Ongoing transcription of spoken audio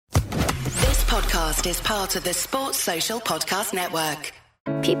podcast is part of the Sports Social Podcast Network.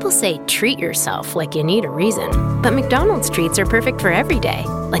 People say treat yourself like you need a reason, but McDonald's treats are perfect for every day.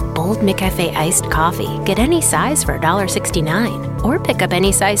 Like bold McCafe iced coffee. Get any size for $1.69. Or pick up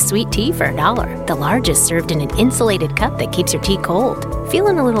any size sweet tea for $1. The largest served in an insulated cup that keeps your tea cold.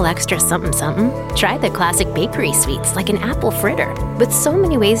 Feeling a little extra something something? Try the classic bakery sweets like an apple fritter. With so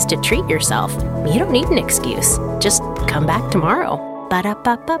many ways to treat yourself, you don't need an excuse. Just come back tomorrow.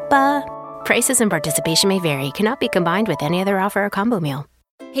 Ba-da-ba-ba-ba. Prices and participation may vary. Cannot be combined with any other offer or combo meal.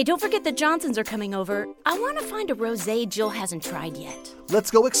 Hey, don't forget the Johnsons are coming over. I want to find a rosé Jill hasn't tried yet. Let's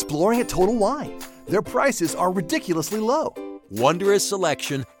go exploring at Total Wine. Their prices are ridiculously low. Wondrous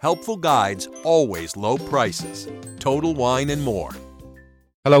selection, helpful guides, always low prices. Total Wine and more.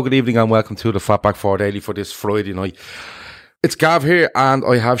 Hello, good evening and welcome to the Fatback 4 Daily for this Friday night. It's Gav here and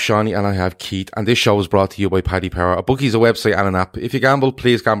I have Shawnee and I have Keith, and this show is brought to you by Paddy Power. A bookie's a website and an app. If you gamble,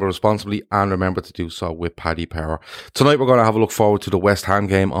 please gamble responsibly and remember to do so with Paddy Power. Tonight we're going to have a look forward to the West Ham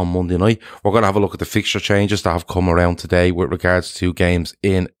game on Monday night. We're going to have a look at the fixture changes that have come around today with regards to games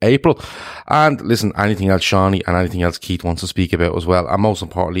in April. And listen, anything else Shawnee and anything else Keith wants to speak about as well. And most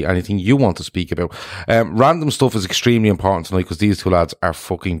importantly, anything you want to speak about. Random stuff is extremely important tonight because these two lads are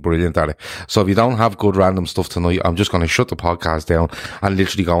fucking brilliant at it. So if you don't have good random stuff tonight, I'm just going to shut the podcast down and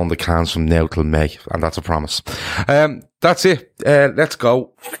literally go on the cans from now till May, and that's a promise. That's it. Let's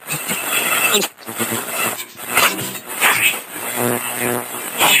go.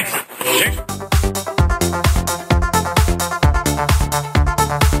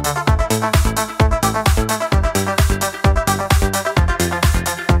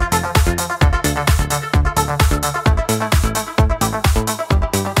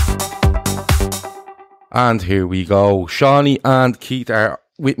 And here we go. Shawnee and Keith are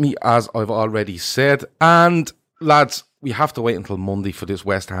with me, as I've already said. And lads, we have to wait until Monday for this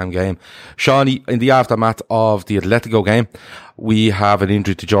West Ham game. Shawnee, in the aftermath of the Atletico game, we have an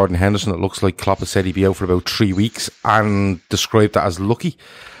injury to Jordan Henderson. It looks like Klopp has said he'd be out for about 3 weeks and described that as lucky.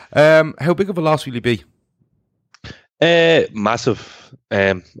 How big of a loss will he be? Massive.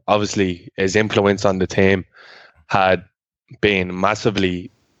 Obviously, his influence on the team had been massively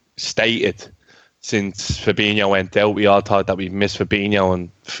stated. Since Fabinho went out, we all thought that we'd miss Fabinho, and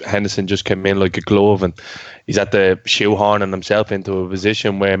Henderson just came in like a glove, and he's at the shoehorning himself into a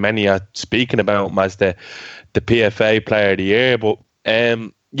position where many are speaking about him as the PFA Player of the Year. But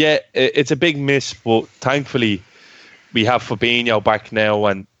it's a big miss, but thankfully we have Fabinho back now,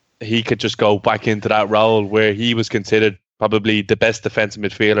 and he could just go back into that role where he was considered probably the best defensive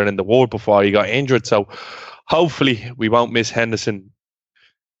midfielder in the world before he got injured. So hopefully we won't miss Henderson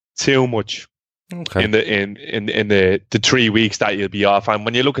too much. Okay. In the 3 weeks that you'll be off, and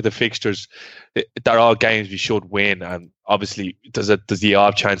when you look at the fixtures, they're all games we should win, and obviously there's the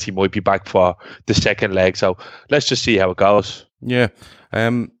off chance he might be back for the second leg. So let's just see how it goes. Yeah,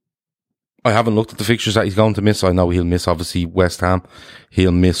 I haven't looked at the fixtures that he's going to miss. I know he'll miss obviously West Ham.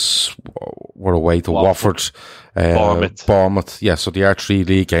 He'll miss we're away to Watford, Bournemouth. Yeah, so there are 3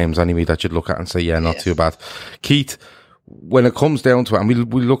 league games anyway that you'd look at and say, not too bad. Keith, when it comes down to it, and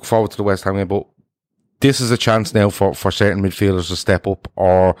we look forward to the West Ham game, but this is a chance now for certain midfielders to step up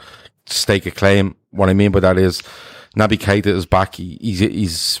or stake a claim. What I mean by that is Naby Keita is back.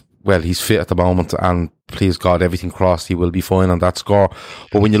 He's fit at the moment, and please God, everything crossed, he will be fine on that score.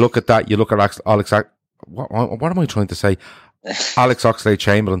 But when you look at that, you look at Alex. What am I trying to say? Alex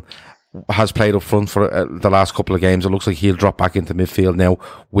Oxlade-Chamberlain has played up front for the last couple of games. It looks like he'll drop back into midfield now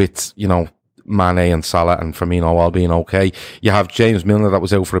with, Mane and Salah and Firmino all being okay. You have James Milner that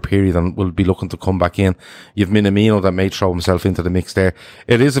was out for a period and will be looking to come back in. You have Minamino that may throw himself into the mix there.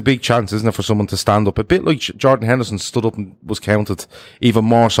 It is a big chance, isn't it, for someone to stand up, a bit like Jordan Henderson stood up and was counted, even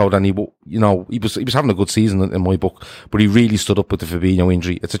more so than he was having a good season in my book, but he really stood up with the Fabinho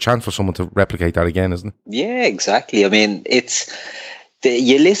injury. It's a chance for someone to replicate that again, isn't it? Yeah, exactly. I mean,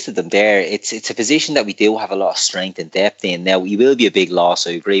 you listed them there. It's a position that we do have a lot of strength and depth in. Now, he will be a big loss.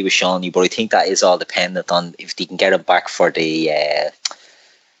 I agree with Shawnee, but I think that is all dependent on if they can get him back for the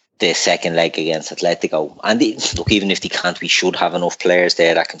second leg against Atletico. And look, even if they can't, we should have enough players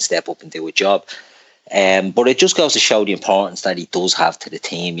there that can step up and do a job. But it just goes to show the importance that he does have to the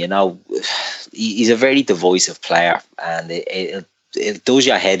team. He's a very divisive player, and it does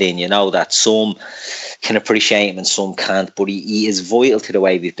your head in, that some can appreciate him and some can't, but he is vital to the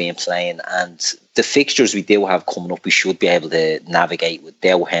way we've been playing, and the fixtures we do have coming up, we should be able to navigate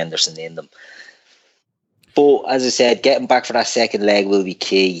without Henderson in them. But as I said, getting back for that second leg will be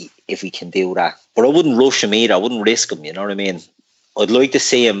key if we can do that. But I wouldn't rush him either. I wouldn't risk him, you know what I mean? I'd like to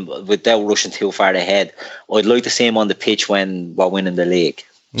see him without rushing too far ahead. I'd like to see him on the pitch when we're winning the league.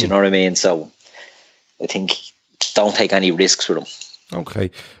 Do you know what I mean? So I think don't take any risks with him.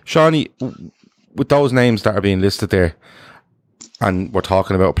 Okay. Shawnee, with those names that are being listed there, and we're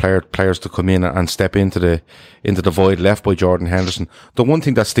talking about players to come in and step into the void left by Jordan Henderson, the one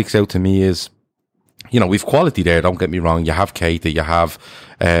thing that sticks out to me is, we've quality there, don't get me wrong. You have Keita, you have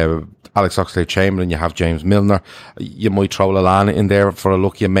Alex Oxlade-Chamberlain, you have James Milner. You might throw Lallana in there for a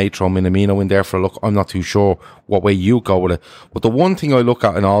look. You may throw Minamino in there for a look. I'm not too sure what way you go with it. But the one thing I look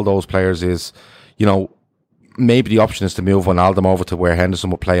at in all those players is, maybe the option is to move Wijnaldum over to where Henderson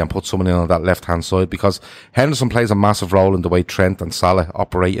will play and put someone in on that left-hand side, because Henderson plays a massive role in the way Trent and Salah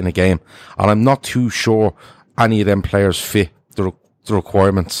operate in a game. And I'm not too sure any of them players fit the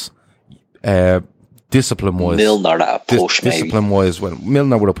requirements, discipline-wise. Milner at a push, maybe. Discipline-wise, well,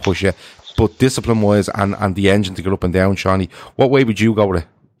 Milner would have pushed you, but discipline-wise and the engine to get up and down, Shawnee, what way would you go with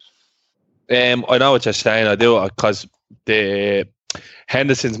it? I know what you're saying. I do, because the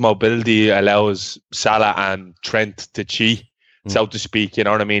Henderson's mobility allows Salah and Trent to cheat, so to speak. You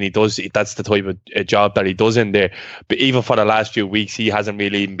know what I mean? That's the type of job that he does in there. But even for the last few weeks, he hasn't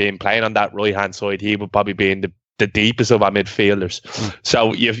really even been playing on that right hand side. He would probably be in the deepest of our midfielders.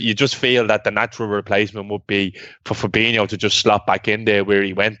 So you just feel that the natural replacement would be for Fabinho to just slot back in there where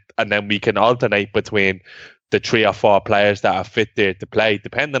he went, and then we can alternate between the 3 or 4 players that are fit there to play,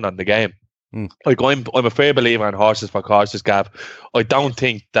 depending on the game. Like I'm a fair believer in horses for courses, Gav. I don't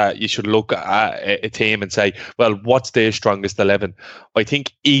think that you should look at a team and say, well, what's their strongest 11? I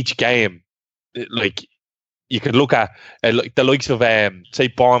think each game, like, you could look at like the likes of say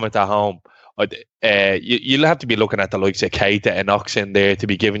Bournemouth at home. You'll have to be looking at the likes of Keita and Ox in there to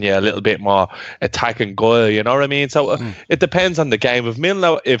be giving you a little bit more attack and guile, you know what I mean? So it depends on the game.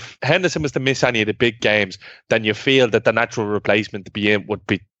 If Henderson was to miss any of the big games, then you feel that the natural replacement to be in would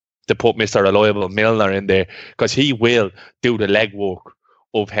be to put Mr. Reliable Milner in there, because he will do the legwork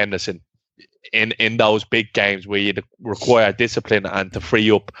of Henderson in those big games where you require discipline and to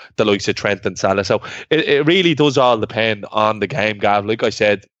free up the likes of Trent and Salah. So it really does all depend on the game, Gav. Like I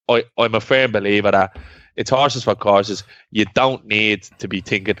said, I'm a firm believer that it's horses for courses. You don't need to be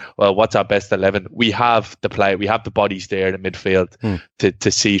thinking, well, what's our best 11? We have the play, we have the bodies there in the midfield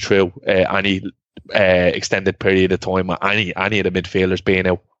to see through any extended period of time, any of the midfielders being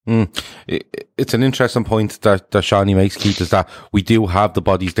out. It's an interesting point that Shawnee makes, Keith, is that we do have the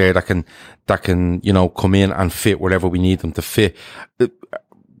bodies there that can come in and fit wherever we need them to fit.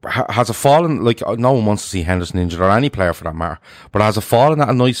 Has it fallen, like, no one wants to see Henderson injured, or any player for that matter, but has it fallen at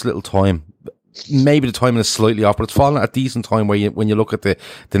a nice little time? Maybe the timing is slightly off, but it's fallen at a decent time when you look at the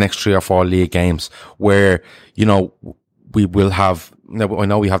next 3 or 4 league games where, we will have, now I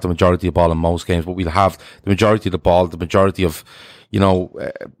know we have the majority of the ball in most games, but we'll have the majority of the ball, the majority of,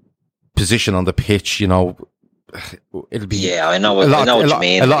 position on the pitch, it'll be... Yeah, I know what you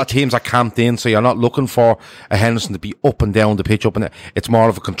mean. A lot of teams are camped in, so you're not looking for a Henderson to be up and down the pitch, it's more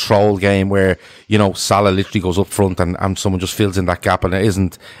of a control game where, Salah literally goes up front and someone just fills in that gap, and it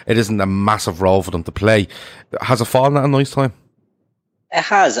isn't a massive role for them to play. Has it fallen at a nice time? It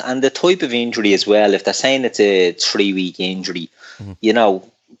has, and the type of injury as well, if they're saying it's a 3-week injury,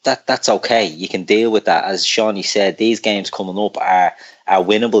 that's okay. You can deal with that. As Shawnee said, these games coming up are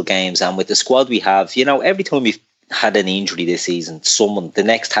winnable games, and with the squad we have, every time we've had an injury this season, the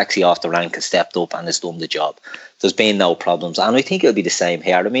next taxi off the rank has stepped up and has done the job. There's been no problems, and I think it'll be the same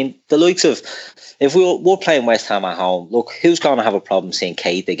here. I mean, the likes of, if we're playing West Ham at home, look, who's going to have a problem seeing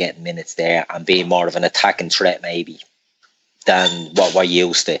Keita getting minutes there and being more of an attacking threat maybe than what we're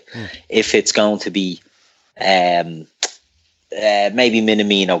used to? If it's going to be maybe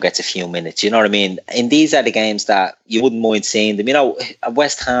Minamino gets a few minutes, you know what I mean? And these are the games that you wouldn't mind seeing them.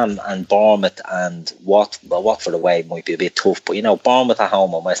 West Ham and Bournemouth and Watford away might be a bit tough, but Bournemouth at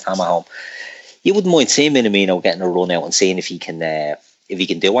home and West Ham at home, you wouldn't mind seeing Minamino getting a run out and seeing if he can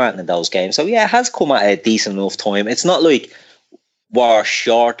do anything in those games. So yeah, it has come at a decent enough time. It's not like we're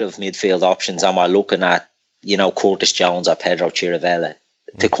short of midfield options and we're looking at Curtis Jones or Pedro Chirivella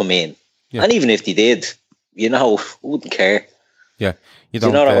to come in. Yeah. And even if they did, wouldn't care. Yeah, you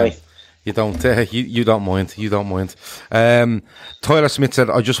don't mind. You don't mind. Tyler Smith said,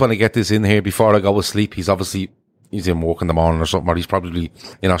 I just want to get this in here before I go to sleep. He's in work in the morning or something, or he's probably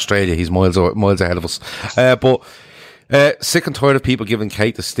in Australia. He's miles ahead of us. But sick and tired of people giving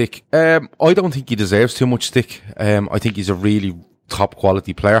Kate the stick. I don't think he deserves too much stick. I think he's a really top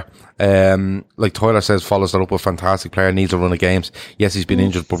quality player. Like Tyler says, follows that up with a fantastic player, needs a run of games. Yes, he's been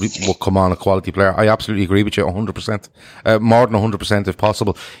injured, but will come on, a quality player. I absolutely agree with you 100%. More than 100% if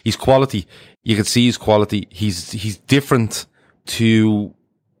possible. He's quality. You can see his quality. He's different to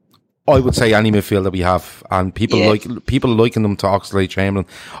I would say any midfield that we have, and people liking them to Oxlade-Chamberlain.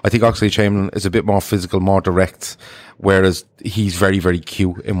 I think Oxlade-Chamberlain is a bit more physical, more direct, whereas he's very, very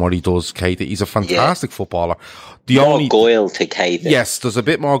cute in what he does. Keita, he's a fantastic footballer. More guile to Keita. Yes, there's a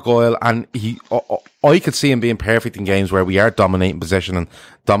bit more guile, and I could see him being perfect in games where we are dominating possession and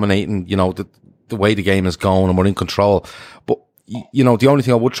dominating, the way the game is going, and we're in control. But the only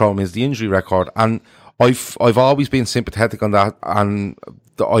thing I would throw him is the injury record, and I've always been sympathetic on that, and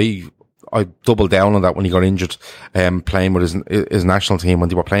I doubled down on that when he got injured, playing with his national team when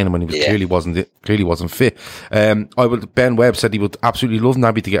they were playing him when he was clearly wasn't fit. Ben Webb said he would absolutely love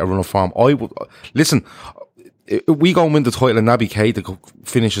Naby to get a run of form. I would listen. If we go and win the title and Naby Keita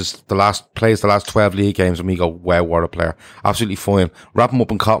plays the last 12 league games, and we go, wow, what a player. Absolutely fine. Wrap him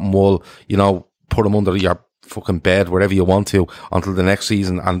up in cotton wool, put him under your fucking bed, wherever you want to, until the next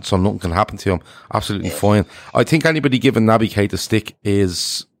season, and so nothing can happen to him. Absolutely fine. I think anybody giving Naby Keita a stick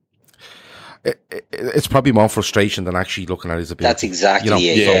it's probably more frustration than actually looking at his ability. That's exactly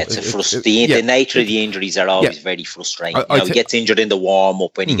it. It's the nature of the injuries are always very frustrating. He gets injured in the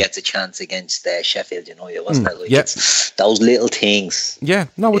warm-up when he gets a chance against Sheffield United, wasn't it? It's those little things. Yeah,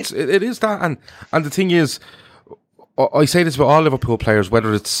 no, it is that. And the thing is, I say this about all Liverpool players,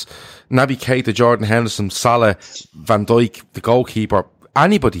 whether it's Naby Keita, Jordan Henderson, Salah, Van Dijk, the goalkeeper,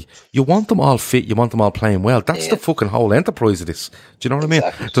 anybody, you want them all fit, you want them all playing well. That's the fucking whole enterprise of this. Do you know what I mean?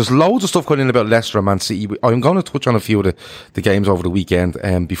 There's loads of stuff going in about Leicester and Man City. I'm going to touch on a few of the games over the weekend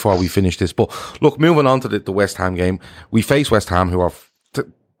before we finish this. But look, moving on to the West Ham game, we face West Ham, who are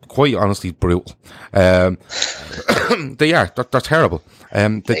quite honestly brutal. They're terrible.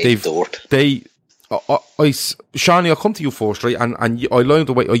 Shawnee, I'll come to you first, right? And I learned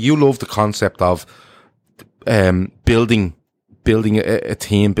the way you love the concept of building a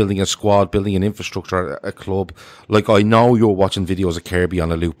team, building a squad, building an infrastructure, a club. Like, I know you're watching videos of Kirby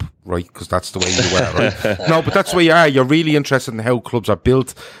on a loop, right? Because that's the way you are, right? No, but that's the way you are. You're really interested in how clubs are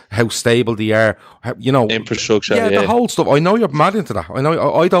built, how stable they are, infrastructure. The whole stuff. I know you're mad into that. I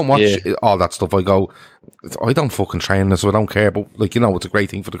know I don't watch all that stuff. I don't fucking train this, so I don't care. But it's a great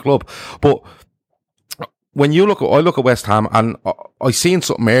thing for the club. But when I look at West Ham, and I seen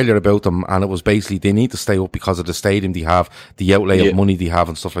something earlier about them, and it was basically they need to stay up because of the stadium they have, the outlay of money they have,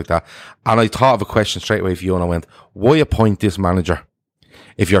 and stuff like that. And I thought of a question straight away for you, and I went, why appoint this manager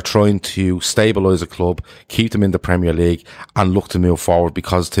if you're trying to stabilise a club, keep them in the Premier League, and look to move forward?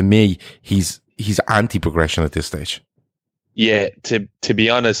 Because to me, he's anti-progression at this stage. Yeah, to be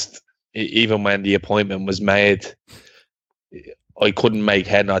honest, even when the appointment was made, I couldn't make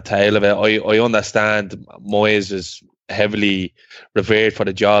head nor tail of it. I understand Moyes is heavily revered for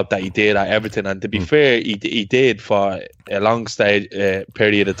the job that he did at Everton, and to be fair, he did for a long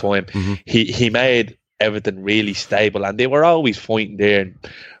period of time. Mm-hmm. He made Everton really stable, and they were always fighting there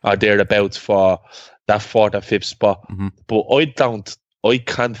or thereabouts for that 4th or 5th spot. Mm-hmm. But I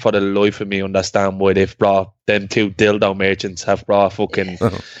can't for the life of me understand why they've brought them two dildo merchants have brought fucking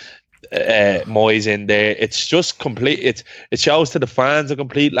Moyes in there. It's just complete. It shows to the fans a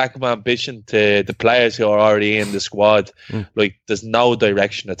complete lack of ambition to the players who are already in the squad. Like, there's no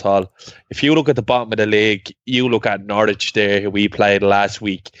direction at all. If you look at the bottom of the league, you look at Norwich there, who we played last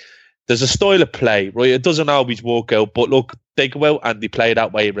week. There's a style of play, right? It doesn't always work out, but look, they go out and they play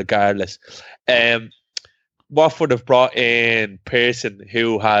that way regardless. Watford have brought in Pearson,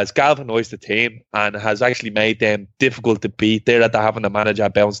 who has galvanised the team and has actually made them difficult to beat. They're having a manager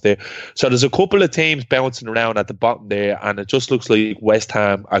bounce there. So there's a couple of teams bouncing around at the bottom there, and it just looks like West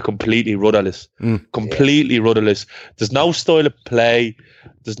Ham are completely rudderless. Rudderless. There's no style of play.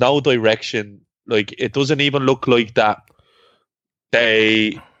 There's no direction. Like, it doesn't even look like that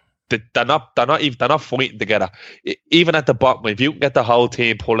they're not fighting together. Even at the bottom, if you can get the whole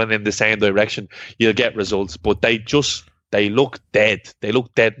team pulling in the same direction, you'll get results. But they look dead. They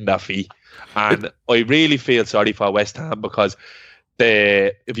look dead in their feet. And I really feel sorry for West Ham, because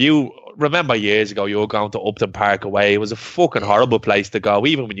if you remember years ago, you were going to Upton Park away. It was a fucking horrible place to go.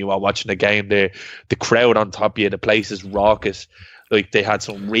 Even when you were watching the game there, the crowd on top of you, the place is raucous. Like, they had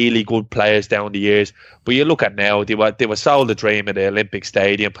some really good players down the years. But you look at now, they were sold the dream at the Olympic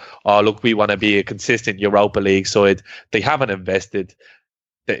Stadium. Oh, look, we want to be a consistent Europa League side. They haven't invested.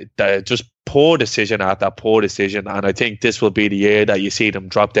 They're just poor decision after poor decision. And I think this will be the year that you see them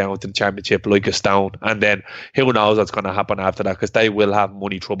drop down to the Championship like a stone. And then who knows what's going to happen after that, because they will have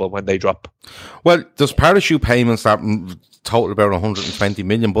money trouble when they drop. Well, there's parachute payments that total about 120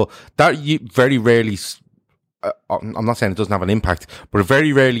 million, but that very rarely... I'm not saying it doesn't have an impact, but it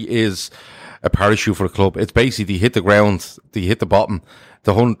very rarely is a parachute for a club. It's basically they hit the ground, they hit the bottom.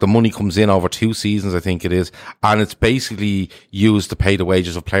 The money comes in over 2 seasons, I think it is, and it's basically used to pay the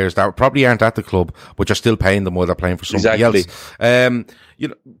wages of players that probably aren't at the club, but you're still paying them while they're playing for somebody else.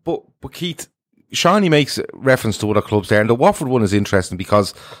 But Keith, Shawnee makes reference to other clubs there, and the Watford one is interesting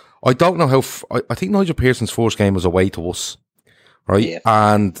because I don't know how. I think Nigel Pearson's first game was away to us, right? Yeah.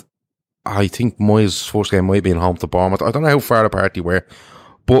 And I think Moyes' first game might be home to Bournemouth. I don't know how far apart they were,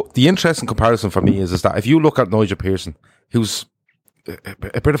 but the interesting comparison for me is that if you look at Nigel Pearson, who's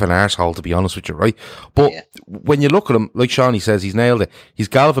a bit of an arsehole, to be honest with you, right? But when you look at him, like Shawnee says, he's nailed it. He's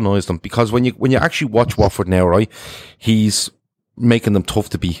galvanised them, because when you actually watch Watford now, right, he's making them tough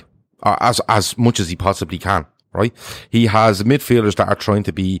to beat as much as he possibly can, right? He has midfielders that are trying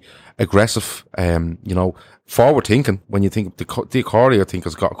to be aggressive, forward thinking. When you think Diacori, I think,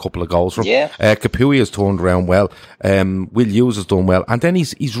 has got a couple of goals from. Yeah. Capuia has turned around well. Will Hughes has done well, and then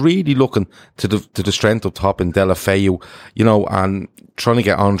he's really looking to the strength up top in Deulofeu, and trying to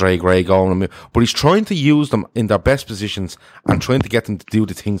get Andre Gray going. But he's trying to use them in their best positions and trying to get them to do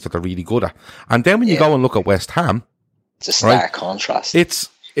the things that they're really good at. And then when you go and look at West Ham, it's a stark contrast.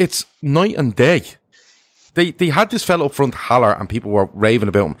 It's night and day. They had this fella up front, Haller, and people were raving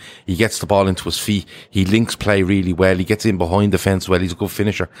about him. He gets the ball into his feet. He links play really well. He gets in behind the fence well. He's a good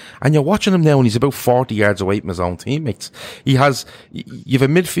finisher. And you're watching him now, and he's about 40 yards away from his own teammates. You've a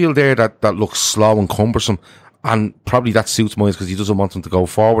midfield there that looks slow and cumbersome, and probably that suits Moyes because he doesn't want them to go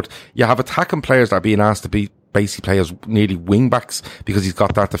forward. You have attacking players that are being asked to be basically players nearly wing backs because he's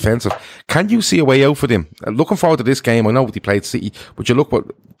got that defensive. Can you see a way out for them? Looking forward to this game. I know they played City, but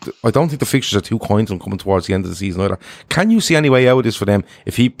I don't think the fixtures are too kind to him coming towards the end of the season either. Can you see any way out of this for them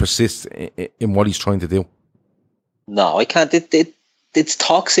if he persists in what he's trying to do? No, I can't. It's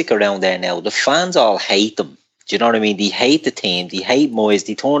toxic around there now. The fans all hate them. Do you know what I mean? They hate the team. They hate Moyes.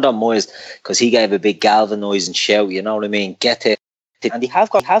 They turned on Moyes because he gave a big galvanising shout. You know what I mean? And they have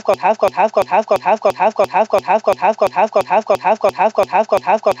got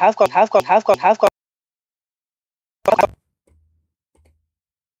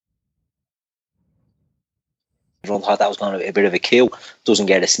everyone thought that was going to be a bit of a kill. Doesn't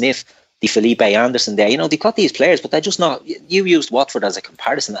get a sniff. The Felipe Anderson there, they've got these players, but they're just not. You used Watford as a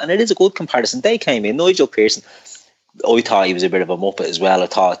comparison, and it is a good comparison. They came in. Nigel Pearson, I thought he was a bit of a muppet as well. I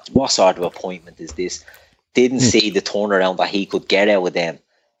thought, what sort of appointment is this? Didn't see the turnaround that he could get out of them,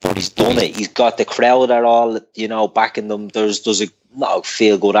 but he's done it. He's got the crowd at all, backing them. There's a not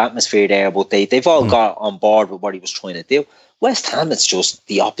feel good atmosphere there, but they've all got on board with what he was trying to do. West Ham, it's just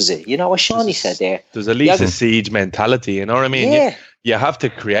the opposite. What Shawnee said there. There's at least a siege mentality, you know what I mean? Yeah. You have to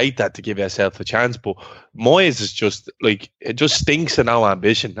create that to give yourself a chance, but Moyes is just it just stinks of no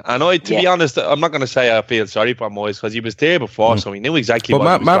ambition. And to be honest, I'm not going to say I feel sorry for Moyes because he was there before, so he knew exactly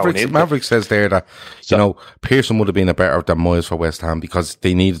what he was going into. Maverick says there that Pearson would have been a better than Moyes for West Ham because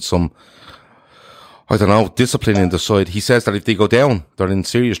they needed some, I don't know, discipline in the side. He says that if they go down, they're in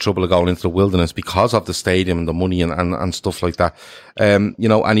serious trouble of going into the wilderness because of the stadium and the money and stuff like that. And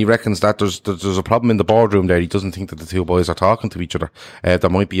he reckons that there's a problem in the boardroom there. He doesn't think that the two boys are talking to each other. There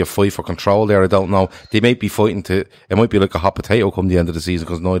might be a fight for control there. I don't know. They might be fighting it might be like a hot potato come the end of the season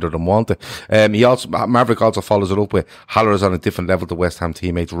because neither of them want it. Maverick also follows it up with Haller is on a different level to West Ham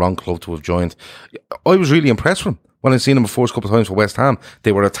teammates, wrong club to have joined. I was really impressed with him. When I seen him the first couple of times for West Ham,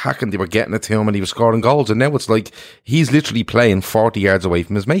 they were attacking, they were getting it to him, and he was scoring goals. And now it's like he's literally playing 40 yards away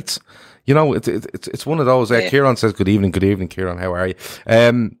from his mates. It's one of those. Kieran says, "Good evening, Kieran. How are you?"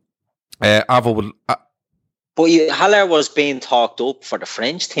 Avo will. But Haller was being talked up for the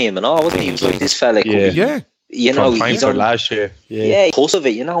French team and all. Wasn't he? He was like, this fella. He's on last year. Because of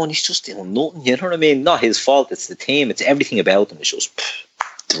it, and he's just doing nothing. You know what I mean? Not his fault. It's the team. It's everything about him. It's just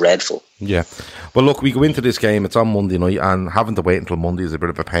dreadful. Yeah. Well, look, we go into this game. It's on Monday night, and having to wait until Monday is a bit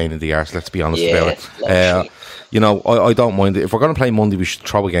of a pain in the arse. Let's be honest about it. I don't mind it. If we're going to play Monday, we should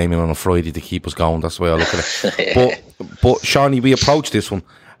throw a game in on a Friday to keep us going. That's the way I look at it. But Shawnee, we approach this one.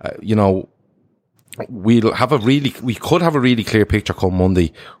 We could have a really clear picture come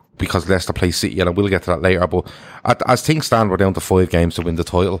Monday because Leicester play City, and we'll get to that later. But as things stand, we're down to 5 games to win the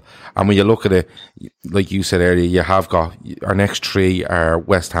title. And when you look at it, like you said earlier, you have got our next 3 are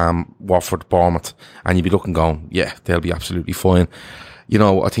West Ham, Watford, Bournemouth, and you'd be looking going, yeah, they'll be absolutely fine.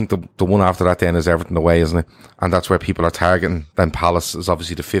 I think the one after that then is Everton away, isn't it? And that's where people are targeting. Then Palace is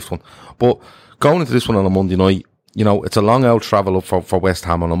obviously the 5th one. But going into this one on a Monday night, it's a long old travel up for West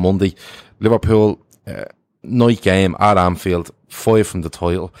Ham on a Monday. Liverpool, night game at Anfield, 5 from the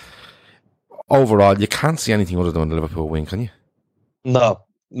title. Overall, you can't see anything other than the Liverpool win, can you?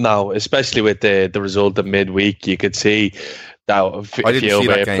 No, especially with the result of midweek, you could see that I didn't see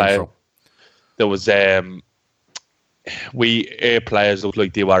that game. there was our players looked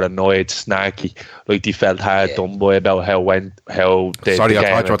like they were annoyed, snarky, like they felt hard done by about how they. Sorry, I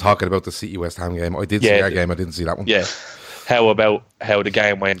thought you were talking about the City West Ham game. I did see our game. I didn't see that one. Yeah, how the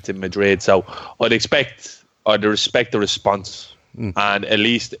game went in Madrid. So I'd respect the response, and at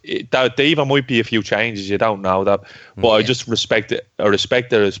least there even might be a few changes. You don't know that, but I just respect it. I respect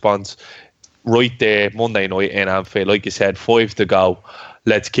the response. Right there, Monday night in Anfield, like you said, 5 to go.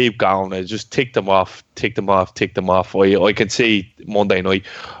 Let's keep going. I just tick them off. I can see Monday night.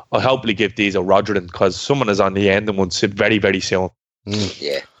 I'll hopefully give these a Rodgering because someone is on the end and wants it very, very soon.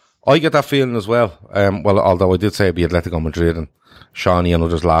 Yeah. I get that feeling as well. Well, although I did say it'd be Atletico Madrid, and Shawnee and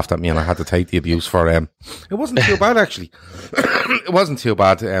others laughed at me and I had to take the abuse for it wasn't too bad, actually. It wasn't too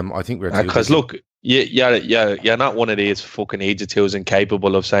bad. I think we're because look, you're not one of these fucking idiots who's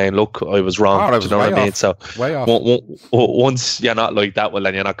incapable of saying, look, I was wrong. Do you know what I mean? So once you're not like that, well,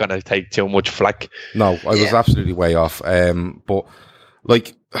 then you're not going to take too much flack. No, I was absolutely way off. But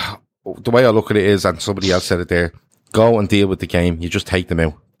like the way I look at it is, and somebody else said it there, go and deal with the game. You just take them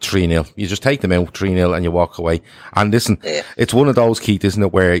out 3-0. You just take them out 3-0 and you walk away. And listen, it's one of those, Keith, isn't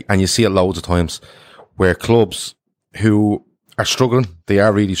it, where, and you see it loads of times, where clubs who are struggling, they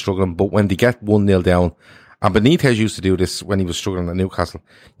are really struggling, but when they get 1-0 down, and Benitez used to do this when he was struggling at Newcastle,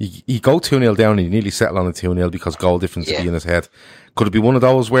 you go 2-0 down and you nearly settle on a 2-0 because goal difference would be in his head. Could it be one of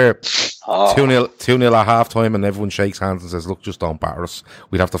those where 2-0 at half time and everyone shakes hands and says, look, just don't batter us,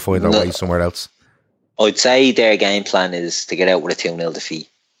 we'd have to find our way somewhere else? I'd say their game plan is to get out with a 2-0 defeat.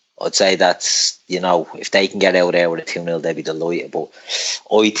 I'd say that's, if they can get out there with a 2-0, they'd be delighted. But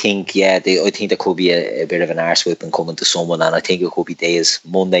I think, I think there could be a bit of an arse whipping coming to someone, and I think it could be days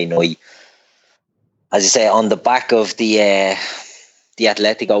Monday night. As I say, on the back of the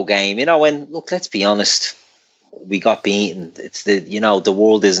Atletico game, let's be honest, we got beaten. It's the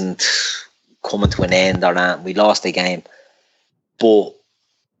world isn't coming to an end or that. We lost the game, but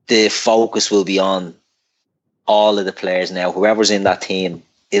the focus will be on all of the players now. Whoever's in that team,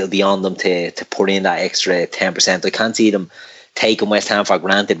 it'll be on them to put in that extra 10%. I can't see them taking West Ham for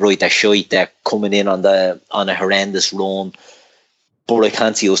granted. Right, they're shite. They're coming in on a horrendous run, but I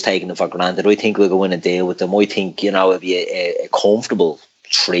can't see us taking them for granted. I think we'll go in and deal with them. I think it'll be a comfortable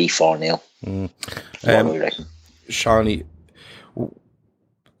 3-4-0. Shawnee,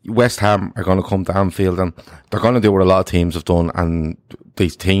 West Ham are going to come to Anfield and they're going to do what a lot of teams have done, and they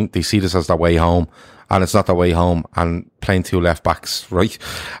see this as their way home. And it's not their way home, and playing 2 left backs, right?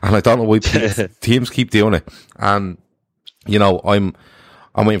 And I don't know why teams keep doing it. And, I'm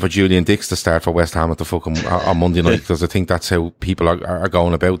waiting for Julian Dix to start for West Ham at the fucking on Monday night, because I think that's how people are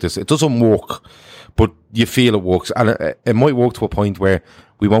going about this. It doesn't work, but you feel it works. And it might work to a point where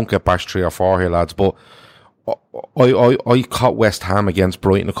we won't get bashed 3 or 4 here, lads. But I caught West Ham against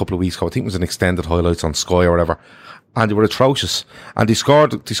Brighton a couple of weeks ago. I think it was an extended highlights on Sky or whatever. And they were atrocious. And they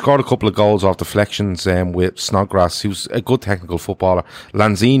scored a couple of goals off deflections with Snodgrass, who's a good technical footballer.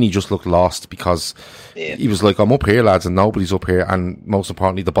 Lanzini just looked lost because he was like, I'm up here, lads, and nobody's up here. And most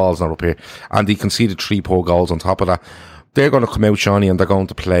importantly, the ball's not up here. And he conceded 3 poor goals on top of that. They're going to come out, Shawnee, and they're going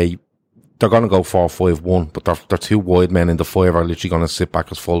to play. They're going to go 4-5-1, but they're 2 wide men in the 5 are literally going to sit back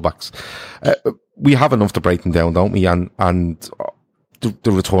as fullbacks. We have enough to break them down, don't we? And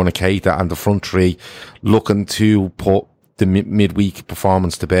the return of Keita and the front 3 looking to put the midweek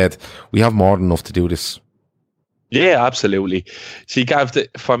performance to bed. We have more than enough to do this. Yeah, absolutely. See, Gav,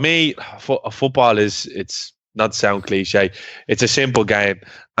 for me, football it's not to sound cliche, it's a simple game.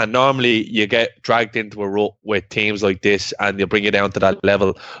 And normally you get dragged into a rut with teams like this and you bring it down to that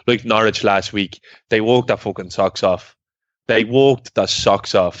level. Like Norwich last week, they walked their fucking socks off.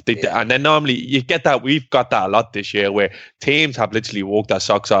 And then normally you get that. We've got that a lot this year where teams have literally walked their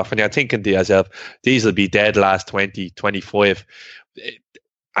socks off and you're thinking to yourself, these will be dead last 20, 25.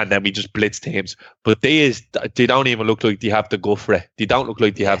 And then we just blitz teams. But they don't even look like they have to go for it. They don't look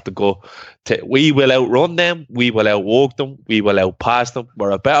like they have to go. We will outrun them. We will outwalk them. We will outpass them.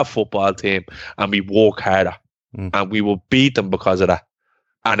 We're a better football team and we work harder. And we will beat them because of that.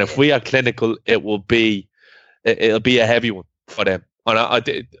 And if we are clinical, it'll be a heavy one for them. And I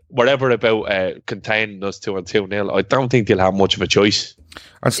whatever about containing us 2-2-0, I don't think they'll have much of a choice.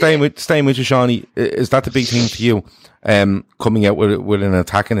 And staying with you, Shawnee, is that the big thing for you? Coming out with an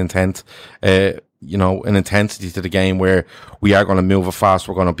attacking intent, an intensity to the game where we are going to move it fast.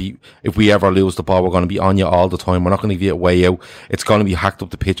 We're going to be, if we ever lose the ball, we're going to be on you all the time. We're not going to give it way out. It's going to be hacked up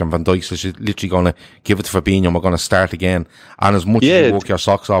the pitch, and Van Dijk's literally going to give it to Fabinho, and we're going to start again. And as much as you work your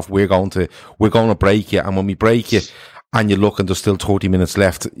socks off, we're going to break you. And when we break you, and you look and there's still 30 minutes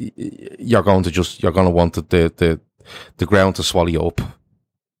left, you're going to want the ground to swallow you up.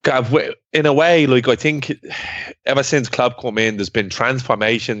 Gav, in a way, like I think ever since Klopp come in, there's been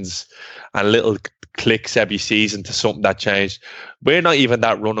transformations and little clicks every season to something that changed. We're not even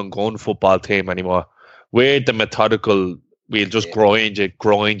that run and gun football team anymore. We're the methodical, we'll just grind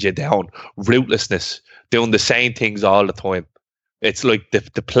you down, ruthlessness, doing the same things all the time. It's like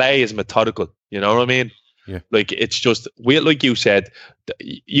the play is methodical, you know what I mean? Yeah. Like it's just, like you said,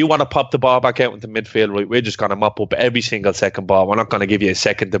 you want to pop the ball back out into midfield, right? We're just going to mop up every single second ball. We're not going to give you a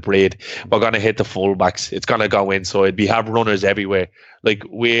second to breathe. We're going to hit the fullbacks. It's going to go inside. We have runners everywhere. Like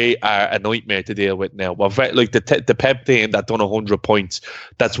we are a nightmare to deal with now. We're like the Pep team that done 100 points.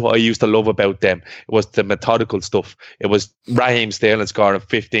 That's what I used to love about them. It was the methodical stuff. It was Raheem Sterling scoring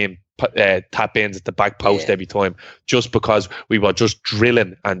 15 tap ins at the back post every time, just because we were just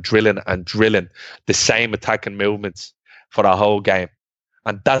drilling the same attacking movements for the whole game.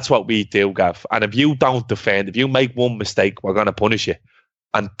 And that's what we do, Gav. And if you don't defend, if you make one mistake, we're going to punish you.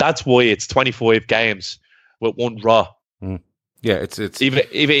 And that's why it's 25 games with one draw. Yeah, it's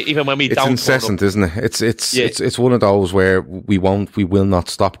even when we it's don't incessant, isn't it? It's one of those where we will not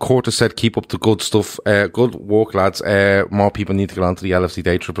stop. Curtis said, keep up the good stuff, good work, lads. More people need to get onto the LFC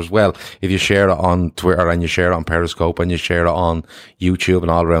Day Trip as well. If you share it on Twitter and you share it on Periscope and you share it on YouTube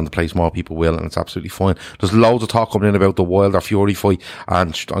and all around the place, more people will, and it's absolutely fine. There's loads of talk coming in about the Wilder Fury fight,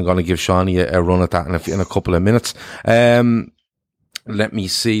 and I'm going to give Shawnee a run at that in a couple of minutes. Let me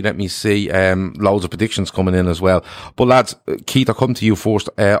see. Loads of predictions coming in as well. But lads, Keith, I'll come to you first.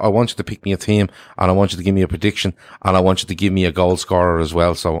 I want you to pick me a team, and I want you to give me a prediction, and I want you to give me a goal scorer as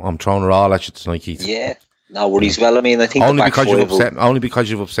well. So I'm throwing it all at you tonight, Keith. Yeah, no worries. Well, I mean, I think only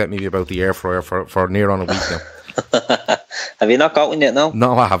because you've upset me about the air fryer for near on a week now. Have you not got one yet?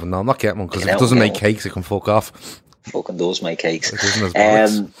 No, I haven't. No, I'm not getting one because if it doesn't make cakes, it can fuck off. Fucking does make cakes. It isn't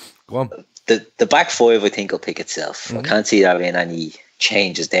as Go on. The back five, I think, will pick itself. Mm-hmm. I can't see there being any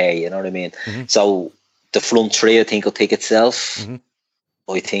changes there, you know what I mean? Mm-hmm. So the front three, I think, will pick itself. Mm-hmm.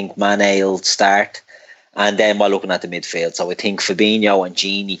 I think Mane will start. And then we're looking at the midfield. So I think Fabinho and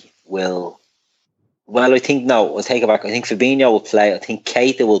Gini will... Well, I think, no, I'll take it back. I think Fabinho will play. I think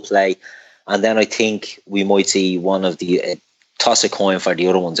Keita will play. And then I think we might see one of the... toss a coin for the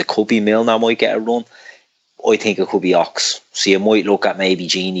other ones. It could be Milner might get a run. I think it could be Ox. So you might look at maybe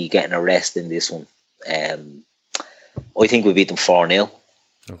Gini getting a rest in this one. I think we beat them 4-0.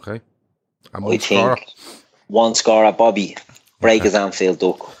 Okay. And I think one scorer, Bobby. Break his Anfield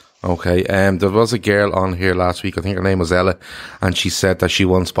duck. Okay. There was a girl on here last week, I think her name was Ella, and she said that she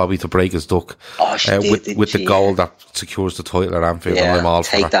wants Bobby to break his duck with the goal that secures the title at Anfield. Yeah, and I'm all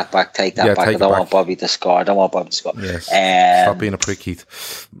take for that back. I don't want Bobby to score. Yes. Stop being a prick,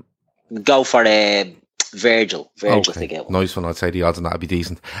 Keith. Go for Virgil to get one. Nice one. I'd say the odds on that would be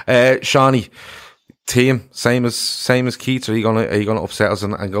decent. Shawnee, team same as Keith. Are you gonna upset us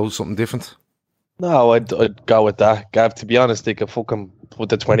and go something different? No, I'd go with that. Gav, to be honest, they could fucking put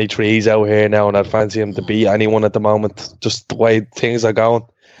the 23s out here now, and I'd fancy him to beat anyone at the moment. Just the way things are going.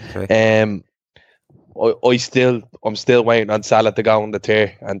 Okay. I'm still waiting on Salah to go on the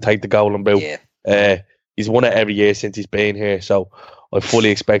tier and take the golden boot. Yeah. He's won it every year since he's been here, so I fully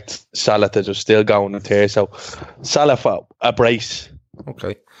expect Salah to just still go on the tier. So Salah for a brace.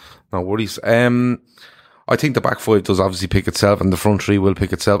 Okay, no worries. I think the back five does obviously pick itself, and the front three will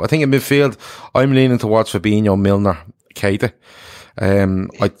pick itself. I think in midfield, I'm leaning towards Fabinho, Milner, Keita. And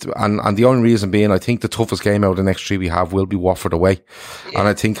the only reason being, I think the toughest game out of the next three we have will be Watford away. Yeah. And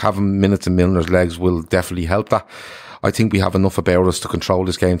I think having minutes in Milner's legs will definitely help that. I think we have enough about us to control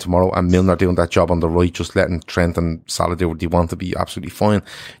this game tomorrow, and Milner doing that job on the right, just letting Trent and Salah do what they want to be absolutely fine.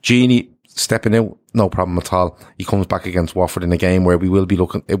 Gini stepping out, no problem at all. He comes back against Watford in a game where we will be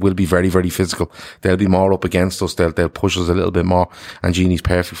looking, it will be very, very physical. They'll be more up against us. They'll push us a little bit more, and Gini's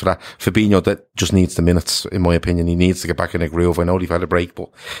perfect for that. Fabinho, that just needs the minutes, in my opinion. He needs to get back in a groove. I know they've had a break, but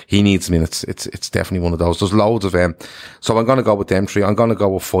he needs minutes. It's definitely one of those. There's loads of them. So I'm going to go with them three. I'm going to go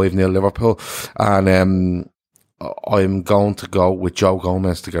with 5-0 Liverpool, and I'm going to go with Joe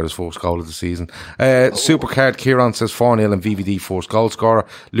Gomez to get his first goal of the season. Supercard Kieran says 4-0 and VVD first goal scorer.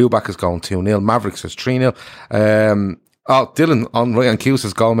 Lubac is going 2-0. Maverick says 3-0. Dylan on right on cue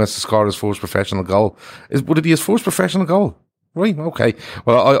says Gomez to score his first professional goal. Would it be his first professional goal? Right, okay.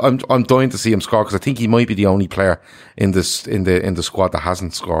 Well, I'm dying to see him score because I think he might be the only player in the squad that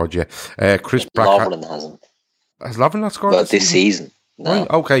hasn't scored yet. Chris Lovren hasn't. Has Lovren not scored this season? No. Right,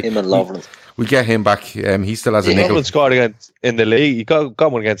 okay. Him and Lovren. We get him back. He still has a nickel. Lovren scored in the league. He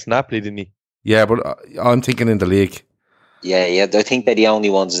got one against Napoli, didn't he? Yeah, but I'm thinking in the league. Yeah. I think they're the only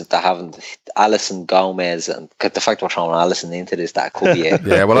ones that haven't. Alisson, Gomez, and the fact we're throwing Alisson into this, that could be an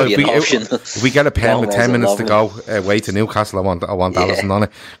option. If we get a pen with 10 minutes to go away to Newcastle, I want Alisson on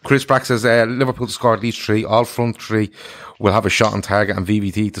it. Chris Brack says Liverpool to score at least 3, all front 3. We'll have a shot on target and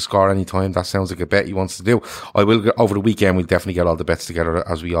VVT to score any time. That sounds like a bet he wants to do. I will go over the weekend. We'll definitely get all the bets together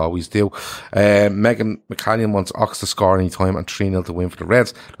as we always do. Megan McCallion wants Ox to score any time and 3-0 to win for the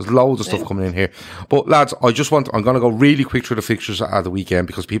Reds. There's loads of stuff coming in here. But lads, I'm going to go really quick through the fixtures at the weekend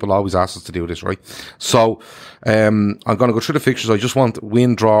because people always ask us to do this, right? So, I'm going to go through the fixtures. I just want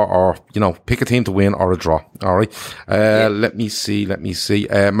win, draw, or, pick a team to win or a draw. All right. Let me see.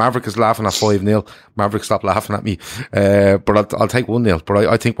 Maverick is laughing at 5-0. Maverick, stop laughing at me. But I'll take 1-0. But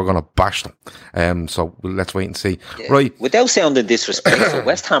I think we're going to bash them. So let's wait and see. Yeah. Right. Without sounding disrespectful,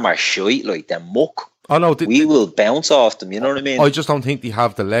 West Ham are shite, like they're muck. Oh, no, we will bounce off them, you know what I mean? I just don't think they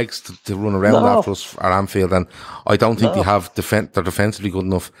have the legs to run around after us at Anfield, and I don't think they have they're defensively good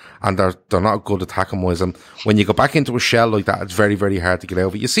enough, and they're not good attacking wise. And when you go back into a shell like that, it's very, very hard to get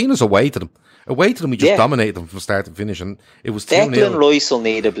over. You've seen us away to them, we just dominated them from start to finish, and it was 2-0. Declan Rice will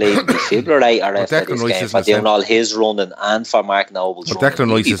need a bleeding defibrillator after this game for doing all his running and for Mark Noble's running.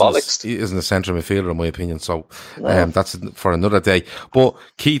 Declan Rice isn't a central midfielder in my opinion, so that's for another day. But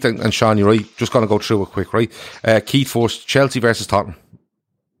Keith and Sean, you're right, just going to go through it quick, right? Keith first, Chelsea versus Tottenham.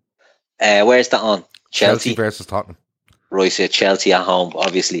 Where's that on? Chelsea versus Tottenham. Right, so Chelsea at home,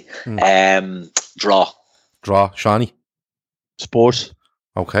 obviously. Draw. Shawnee? Spurs.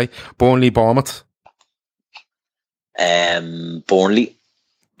 Okay. Burnley, Bournemouth. Burnley.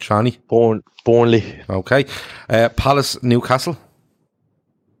 Shawnee? Burnley. Okay. Palace, Newcastle.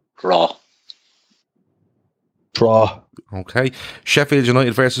 Draw. Okay. Sheffield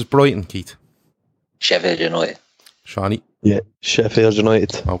United versus Brighton, Keith. Sheffield United. Shawnee? Yeah, Sheffield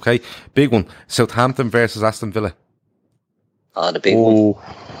United. Okay. Big one. Southampton versus Aston Villa. The big one.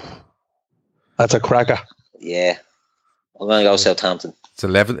 That's a cracker. Yeah. I'm going to go Southampton. It's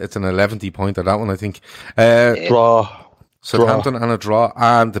an 11th pointer, that one, I think. Draw. Southampton and a draw.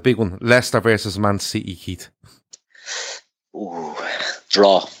 And the big one, Leicester versus Man City, Keith.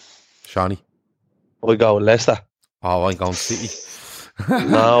 Draw. Shawnee? We go Leicester. Oh, I'm going City.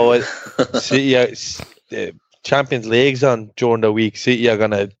 No, City. Champions League's on during the week. City are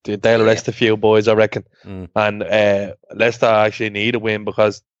they'll rest a few boys, I reckon. And Leicester actually need a win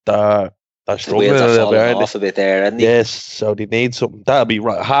because they're struggling a little bit, off a bit there, isn't Yes, so they need something. That'll be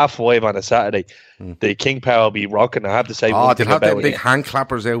 5:30 on a Saturday. The King Power will be rocking. I have to say, they'll have them big hand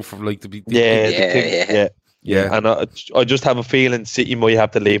clappers out for like the yeah. And I just have a feeling City might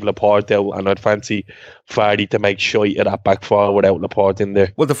have to leave Laporte out, and I'd fancy Vardy to make shite of that back four without Laporte in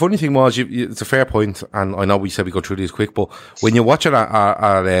there. Well, the funny thing was, it's a fair point, and I know we said we go through these quick, but when you watch it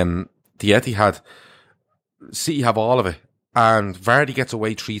at the Etihad, City have all of it, and Vardy gets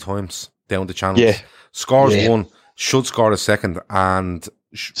away 3 times down the channels. Scores one, should score a second, and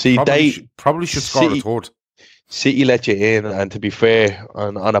probably should score a third. City let you in, and to be fair,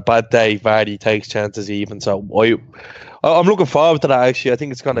 on a bad day, Vardy takes chances even. So I'm looking forward to that, actually. I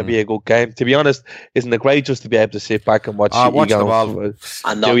think it's going to be a good game. To be honest, isn't it great just to be able to sit back and watch City go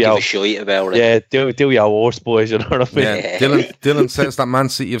and not give a shit about it? Yeah, do your worst, boys, you know what I mean? Yeah. Dylan says that Man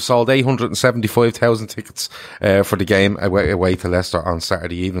City have sold 875,000 tickets for the game away to Leicester on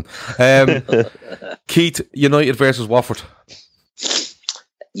Saturday evening. Keith, United versus Watford.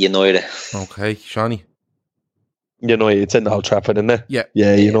 United. Okay, Shawnee. United, it's in Old Trafford, isn't it? Yeah.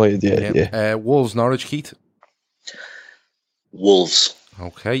 Yeah, United, yeah. Wolves, Norwich, Keith. Wolves.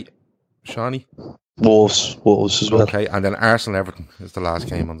 Okay. Shawnee? Wolves as well. Okay, and then Arsenal, Everton is the last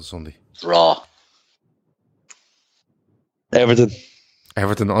game on the Sunday. Draw. Everton,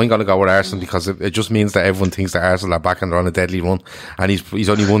 I'm going to go with Arsenal because it just means that everyone thinks that Arsenal are back and they're on a deadly run, and he's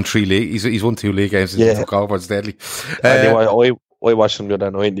only won 3 league. He's won 2 league games since he took over. It's deadly. I watched them the other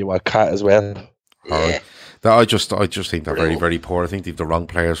night. They were cat as well. Yeah. I just think they're very, very poor. I think they've the wrong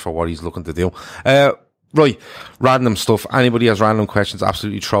players for what he's looking to do. Right, random stuff. Anybody has random questions,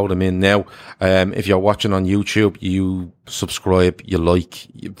 absolutely throw them in now. If you're watching on YouTube, you subscribe, you like.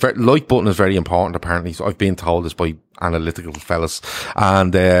 Like button is very important, apparently. So I've been told this by analytical fellas.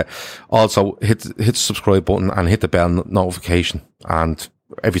 And also hit the subscribe button and hit the bell notification. And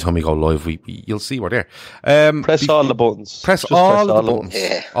every time we go live, you'll see we're there. Press all the buttons. Press all the buttons.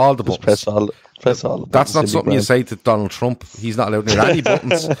 Yeah. All the buttons. Press all the That's not something you say to Donald Trump. He's not allowed to hit any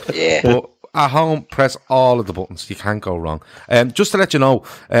buttons. Yeah. But at home, press all of the buttons. You can't go wrong. Just to let you know,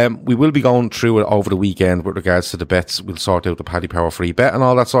 we will be going through it over the weekend with regards to the bets. We'll sort out the Paddy Power free bet and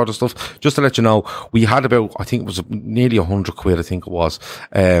all that sort of stuff. Just to let you know, we had about, I think it was nearly 100 quid, I think it was,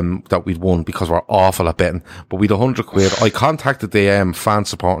 that we'd won because we're awful at betting. But we'd 100 quid. I contacted the fan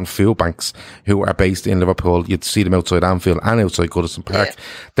supporting food banks who are based in Liverpool. You'd see them outside Anfield and outside Goodison Park.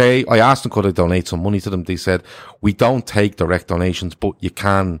 Yeah. I asked them could I donate some money to them. They said, we don't take direct donations, but you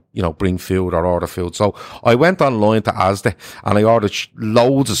can, bring food or order food. So I went online to Asda and I ordered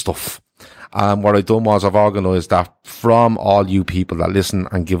loads of stuff. What I've done was I've organised that from all you people that listen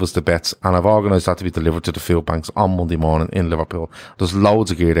and give us the bets, and I've organised that to be delivered to the food banks on Monday morning in Liverpool. There's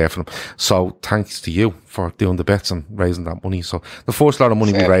loads of gear there for them. So thanks to you for doing the bets and raising that money. So the first lot of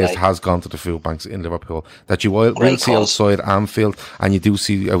money we raised has gone to the food banks in Liverpool that you will see outside Anfield, and you do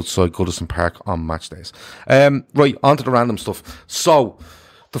see outside Goodison Park on match days. Right, on to the random stuff. So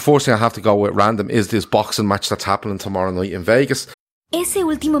the first thing I have to go with random is this boxing match that's happening tomorrow night in Vegas. Ese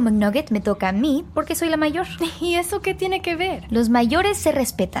último McNugget me toca a mí porque soy la mayor. ¿Y eso qué tiene que ver? Los mayores se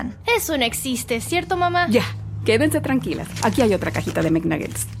respetan. Eso no existe, ¿cierto, mamá? Ya, quédense tranquilas. Aquí hay otra cajita de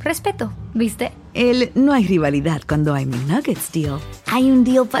McNuggets. Respeto, ¿viste? No hay rivalidad cuando hay McNuggets deal. Hay un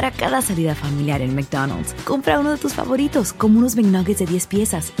deal para cada salida familiar en McDonald's. Compra uno de tus favoritos, como unos McNuggets de 10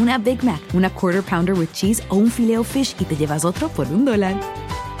 piezas, una Big Mac, una Quarter Pounder with cheese o un Filet-O-Fish y te llevas otro por $1.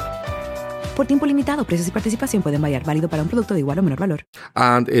 Por tiempo limitado, precios y participación pueden variar. Válido para un producto de igual o menor valor.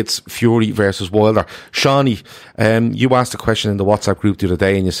 And it's Fury versus Wilder. Shawnee, you asked a question in the WhatsApp group the other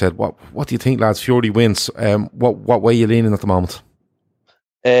day and you said, what do you think, lads? Fury wins. What way are you leaning at the moment?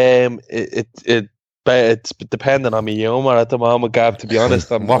 It's depending on my humour at the moment, Gav, to be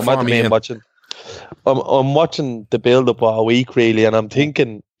honest. I'm watching the build-up all week, really, and I'm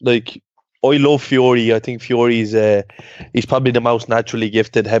thinking, I love Fury. I think Fury's he's probably the most naturally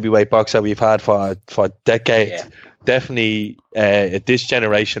gifted heavyweight boxer we've had for decades. Yeah. Definitely at this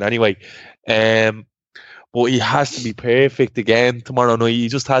generation anyway. But he has to be perfect again tomorrow night. He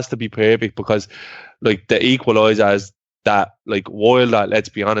just has to be perfect because the equaliser is that Wilder, let's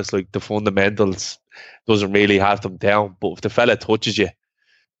be honest, the fundamentals doesn't really have them down. But if the fella touches you,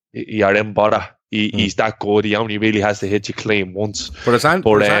 you're in bother. He's that good. He only really has to hit you clean once. But as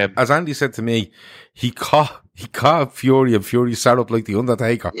Andy said to me, he caught Fury, and Fury sat up like the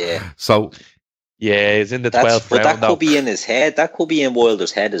Undertaker. Yeah. So yeah, he's in the 12th round. But that could be in his head. That could be in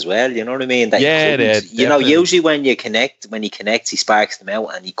Wilder's head as well. You know what I mean? That usually when he connects, he sparks them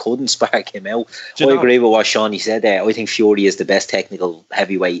out, and he couldn't spark him out. I agree with what Shawnee said there. I think Fury is the best technical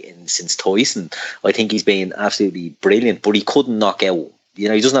heavyweight since Tyson. I think he's been absolutely brilliant, but he couldn't knock out. He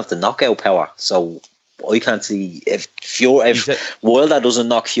doesn't have the knockout power, so I can't see if Wilder doesn't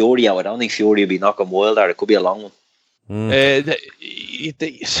knock Fury out. I don't think Fury will be knocking Wilder. It could be a long one. I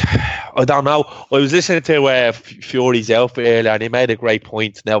don't know. I was listening to Fury's outfit earlier, and he made a great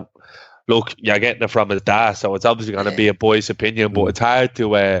point. Now, look, you're getting it from his dad, so it's obviously going to be a boy's opinion, but it's hard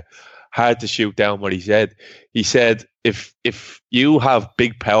to shoot down what he said. He said if you have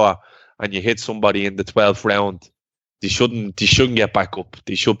big power and you hit somebody in the 12th round, They shouldn't get back up.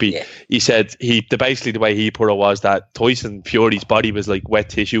 They should be. Yeah. He said basically the way he put it was that Tyson Fury's body was like wet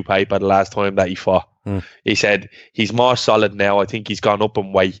tissue paper the last time that he fought. He said he's more solid now. I think he's gone up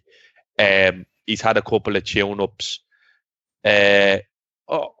in weight. He's had a couple of tune-ups. I'm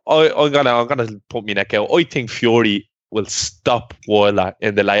gonna put my neck out. I think Fury will stop Wilder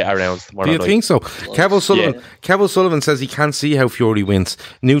in the later rounds tomorrow night. Do you think so? Kev Sullivan says he can't see how Fury wins.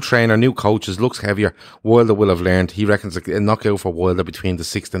 New trainer, new coaches, looks heavier. Wilder will have learned. He reckons a knockout for Wilder between the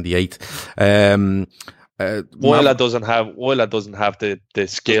 6th and the 8th. Wilder doesn't have the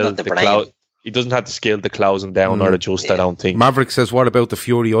skill, he doesn't have the skill to close him down or adjust. I don't think. Maverick says, "What about the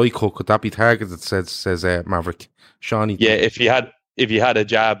Fury eye cut? Could that be targeted?" Says Maverick. Shawnee. Yeah, if he had a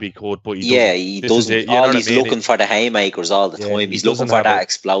jab, he could. But he doesn't. He's looking for the haymakers all the time. He's looking for that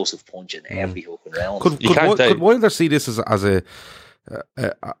explosive punch in every hooking round. Could Wilder see this as a?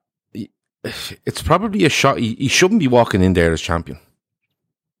 It's probably a shot. He shouldn't be walking in there as champion.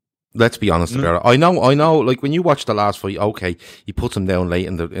 Let's be honest about it. I know. Like when you watch the last fight, okay, he puts him down late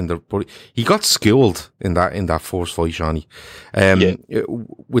in the. But he got skilled in that first fight, Shawnee.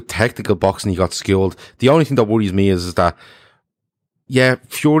 With technical boxing, he got skilled. The only thing that worries me is that, yeah,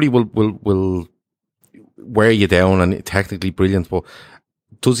 Fury will wear you down and technically brilliant, but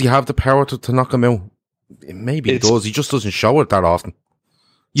does he have the power to knock him out? Maybe he does. He just doesn't show it that often.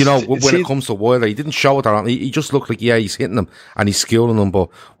 You know, when it comes to Wilder, he didn't show it that often. He just looked like, he's hitting him and he's skilling him, but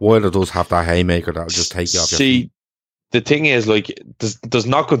Wilder does have that haymaker that'll just take you off your feet. The thing is, like, there's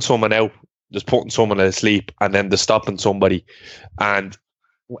knocking someone out, there's putting someone asleep, and then there's stopping somebody. And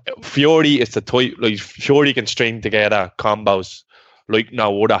Fury is the type, like, Fury can string together combos like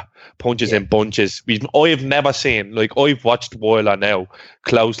no other, punches in bunches. I've never seen, like, I've watched Wilder now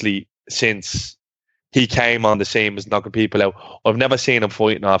closely since he came on the scene, was knocking people out. I've never seen him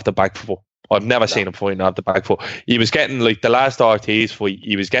fighting off the back foot. He was getting, like, the last Ortiz fight,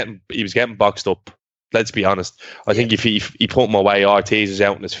 he was getting boxed up. Let's be honest. I think if he put him away, Ortiz is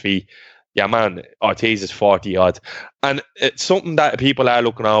out on his feet. Yeah, man, Ortiz is 40 odd. And it's something that people are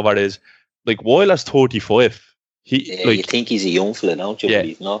looking over is, like, Wilder's 35. You think he's a young fella, don't you? Yeah. But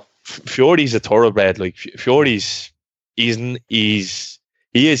he's not. Fury's a thoroughbred. Like, Fury's, he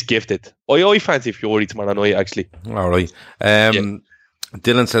is gifted. I fancy Fury tomorrow night, actually. All right.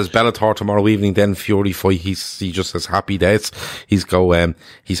 Dylan says Bellator tomorrow evening, then Fury fight. He just says happy days. He's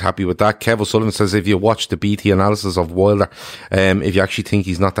happy with that. Kev O'Sullivan says if you watch the BT analysis of Wilder, if you actually think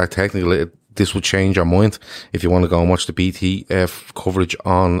he's not that technical, this would change your mind if you want to go and watch the BT coverage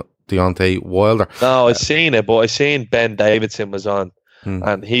on Deontay Wilder. No, I've seen it, but I've seen Ben Davidson was on,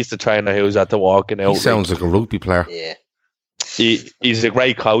 and he's the trainer who's at the walking out. He sounds like a rugby player. Yeah. He's a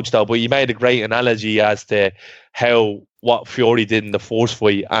great coach though, but he made a great analogy as to what Fury did in the first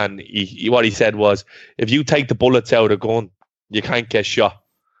fight, and what he said was, if you take the bullets out of the gun, you can't get shot.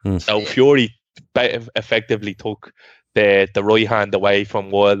 So Fury effectively took the right hand away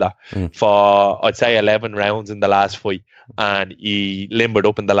from Wilder for, I'd say, 11 rounds in the last fight, and he limbered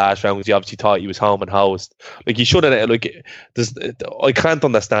up in the last rounds. He obviously thought he was home and housed. Like, he should have, like, I can't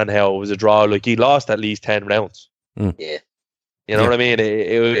understand how it was a draw. Like, he lost at least 10 rounds. Yeah. You know what I mean?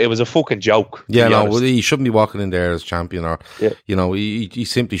 It was a fucking joke. Yeah, no, he shouldn't be walking in there as champion, or you know, he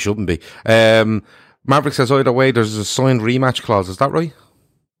simply shouldn't be. Maverick says either way, there's a signed rematch clause. Is that right?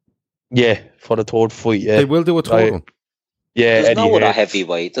 Yeah, for the third fight. Yeah, they will do a third one. Yeah, there's no other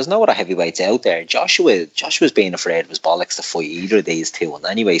heavyweights out there. Joshua's being afraid of his bollocks to fight either of these two. And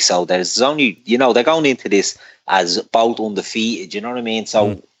anyway, so there's only, you know, they're going into this as both undefeated. You know what I mean?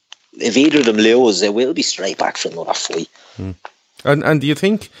 So if either of them lose, they will be straight back for another fight. And do you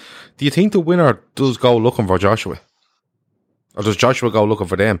think the winner does go looking for Joshua, or does Joshua go looking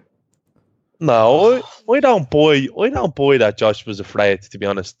for them? No, I don't buy that Joshua's afraid, to be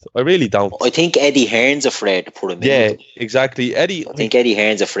honest. I really don't. I think Eddie Hearn's afraid to put him in. Yeah, exactly. I think Eddie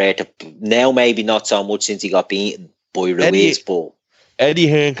Hearn's afraid to now. Maybe not so much since he got beaten by Ruiz, but Eddie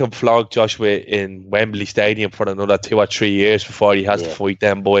Hearn can flog Joshua in Wembley Stadium for another 2 or 3 years before he has to fight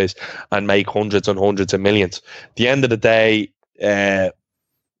them boys and make hundreds and hundreds of millions. At the end of the day,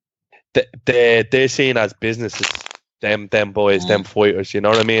 they're seen as businesses, them boys, them fighters, you know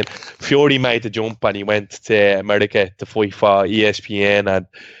what I mean? Fury made the jump and he went to America to fight for ESPN, and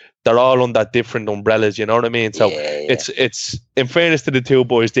they're all under different umbrellas, you know what I mean? So it's in fairness to the two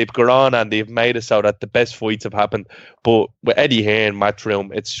boys, they've gone on and they've made it so that the best fights have happened. But with Eddie Hearn,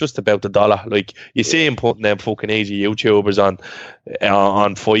 Matchroom, it's just about the dollar. Like, you see him putting them fucking easy YouTubers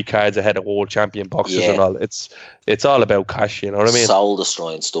on fight cards ahead of world champion boxers and all. It's all about cash, you know what I mean? Soul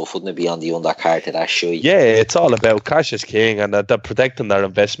destroying stuff, wouldn't it be on the undercard of that show? Yeah, it's all about cash is king, and they're protecting their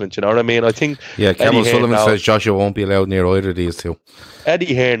investment, you know what I mean? I think Kevin Sullivan says Joshua won't be allowed near either of these two.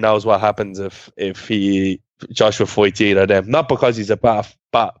 Eddie Hearn knows what happens if Joshua fights either of them. Not because he's a bad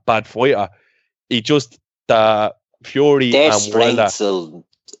fighter. He just Fury and Wilder.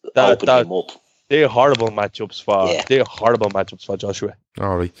 Open him up. They're horrible matchups for Joshua.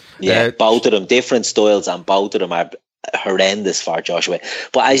 All right. Yeah, both of them different styles, and both of them are horrendous for Joshua.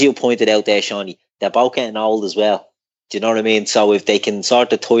 But as you pointed out there, Shawnee, they're both getting old as well. Do you know what I mean? So if they can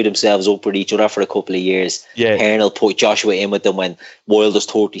sort of tie themselves up with each other for a couple of years, Hearn will put Joshua in with them when Wilder's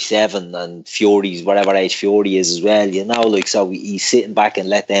 37 and Fury's whatever age Fury is as well. You know, like, so he's sitting back and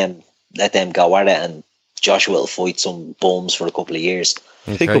let them go at it, and Joshua will fight some bums for a couple of years.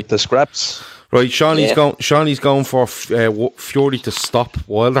 Pick up the scraps. Right, Shawnee's going for Fury to stop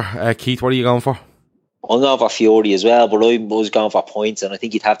Wilder. Keith, what are you going for? I'm going for Fury as well, but I was going for points, and I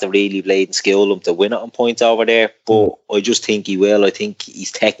think he'd have to really blade and skill him to win it on points over there. But I just think he will. I think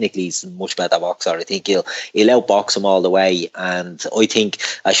he's a much better boxer. I think he'll outbox him all the way, and I think,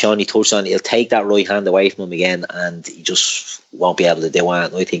 as Shawnee touched on, he'll take that right hand away from him again, and he just won't be able to do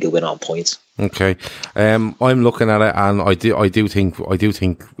it. I think he'll win on points. Okay, I'm looking at it, and I do think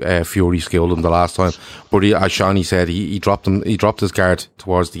Fury skilled him the last time, but as Shawnee said, he dropped his guard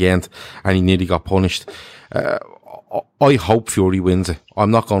towards the end, and he nearly got punished. I hope Fury wins it. I'm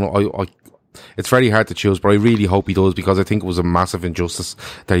not going to. it's very hard to choose, but I really hope he does, because I think it was a massive injustice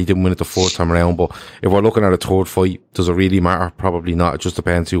that he didn't win it the fourth time around. But if we're looking at a third fight, does it really matter? Probably not. It just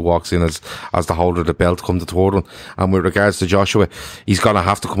depends who walks in as the holder of the belt come the third one. And with regards to Joshua, he's going to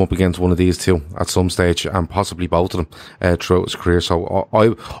have to come up against one of these two at some stage, and possibly both of them throughout his career. So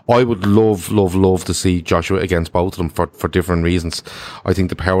I would love to see Joshua against both of them for different reasons. I think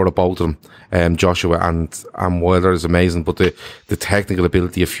the power of both of them, Joshua and Wilder, is amazing, but the technical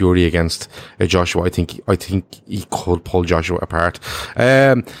ability of Fury against Joshua, I think he could pull Joshua apart.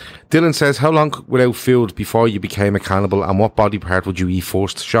 Dylan says, how long without food before you became a cannibal, and what body part would you eat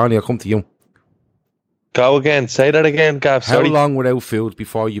first? Shawnee, I'll come to you. Go again. Say that again, Gav. How long without food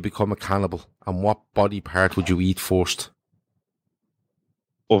before you become a cannibal, and what body part would you eat first?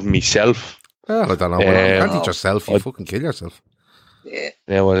 Of myself? Well, I don't know. Can't eat yourself. You fucking kill yourself. Yeah.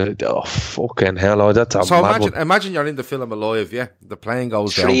 Well, fucking hell, that's a so imagine you're in the film Alive, yeah? The plane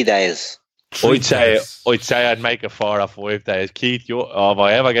goes 3 days. I'd say I'd make it 4 or 5 days. Keith, if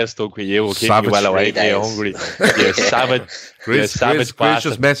I ever get stuck with you, we'll keep you well away. You're hungry. You're savage. Chris just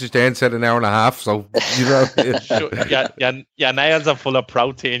messaged there and said an hour and a half, so you know. Your nails are full of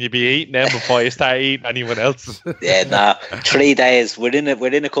protein. You'll be eating them before you start eating anyone else. Yeah, nah. 3 days. Within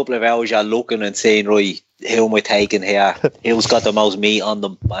a couple of hours, you're looking and saying, right, who am I taking here? Who's got the most meat on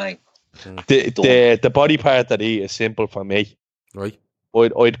them? Bang. The body part that I eat is simple for me. Right.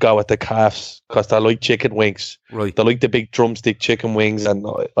 I'd go with the calves, because they like chicken wings. Right. They like the big drumstick chicken wings, and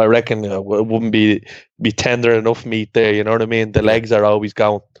I reckon it wouldn't be tender enough meat there. You know what I mean? The legs are always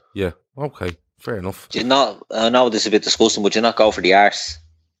going. Yeah. Okay. Fair enough. Do you not? I know this is a bit disgusting, but do you not go for the arse?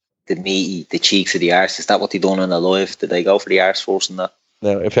 The meaty, the cheeks of the arse. Is that what they done in Alive? Did they go for the arse first and that?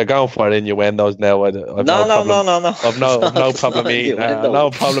 No, if you're going for innuendos now, I've no problem eating.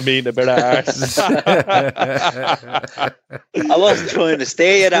 No problem eating a bit of arse. I wasn't trying to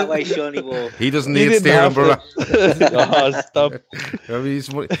steer you that way, Shawnee. He doesn't need steering, brother. Oh, stop. He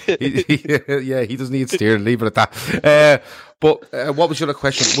doesn't need steering. Leave it at that. But what was your other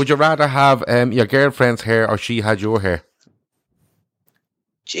question? Would you rather have your girlfriend's hair, or she had your hair?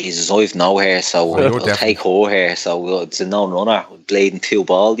 Jesus, I've no hair, so I'll take her hair. So it's a no-runner. Bleeding 2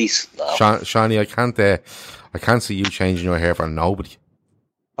 baldies. No. Shawnee, I can't see you changing your hair for nobody.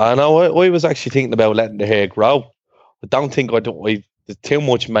 I know. I was actually thinking about letting the hair grow. I don't think there's too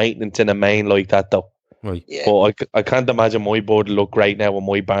much maintenance in a mane like that, though. Right. Yeah. But I can't imagine my board will look great now with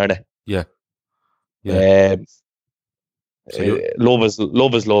my Barney. Yeah. Love is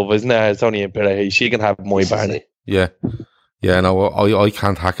love, isn't it? It's only a bit of she can have my Barney. Yeah. Yeah, no, I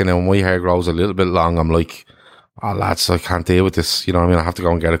can't hack it now. When my hair grows a little bit long, I'm like, oh lads, I can't deal with this. You know what I mean? I have to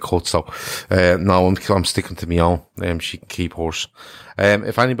go and get a cut. So, no, I'm sticking to my own. She can keep hers.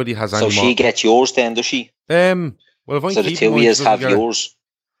 If anybody has any more... So she gets yours then, does she? Well, if I so the 2 of you have yours.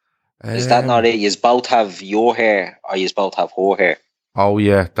 Is that not it? You both have your hair, or you both have her hair? Oh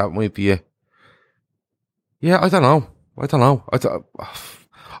yeah, that might be it. Yeah, I don't know.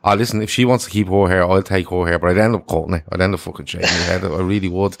 Listen, if she wants to keep her hair, I'll take her hair, but I'd end up cutting it. I'd end up fucking shaving my head. I really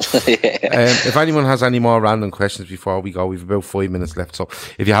would. If anyone has any more random questions before we go, we've about 5 minutes left. So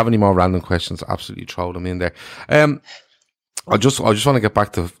if you have any more random questions, absolutely throw them in there. I just want to get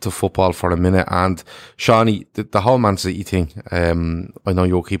back to football for a minute. And Shawnee, the whole Man City thing, I know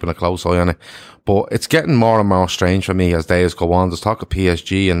you're keeping a close eye on it, but it's getting more and more strange for me as days go on. There's talk of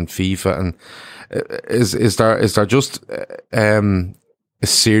PSG and FIFA, and is there just a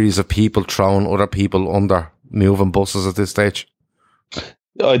series of people throwing other people under moving buses at this stage?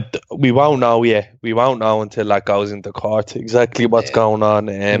 We won't know yet. We won't know until that goes into court exactly what's going on.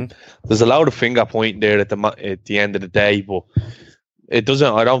 There's a lot of finger pointing there at the end of the day, but it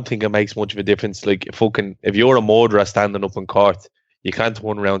doesn't. I don't think it makes much of a difference. Like if you're a murderer standing up in court, you can't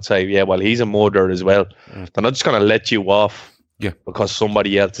turn around and say, "Yeah, well, he's a murderer as well." They're not just going to let you off, because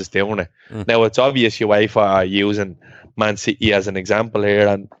somebody else is doing it. Now it's obvious UEFA are using Man City as an example here,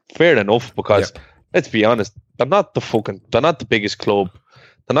 and fair enough, because let's be honest, they're not the biggest club.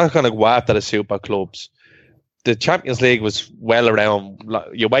 They're not going to go after the super clubs. The Champions League was well around.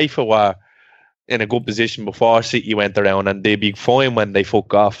 UEFA were in a good position before City went around, and they'd be fine when they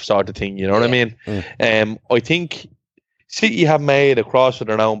fuck off, sort of thing. You know what I mean? I think City have made a cross with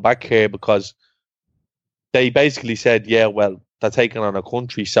their own back here, because they basically said, "Yeah, well, they're taking on a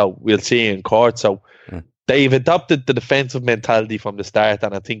country, so we'll see in court." So they've adopted the defensive mentality from the start,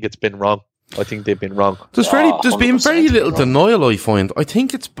 and I think it's been wrong. I think they've been wrong. There's been very little denial, I find. I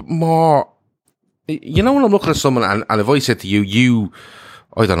think it's more, you know, when I'm looking at someone, and if I said to you,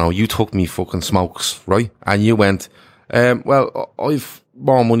 I don't know, you took me fucking smokes, right? And you went, well, I've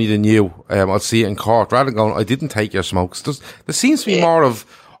more money than you, I'll see it in court, rather than going, I didn't take your smokes. There seems to be more of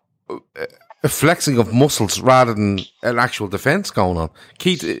a flexing of muscles rather than an actual defence going on.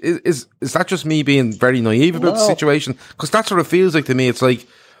 Keith, is that just me being very naive about the situation? Because that's what it feels like to me. It's like,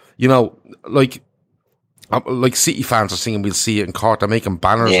 you know, like City fans are singing, we'll see it in court. They're making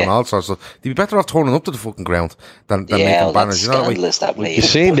banners and all sorts of stuff. They'd be better off turning up to the fucking ground than making banners. You know what I mean?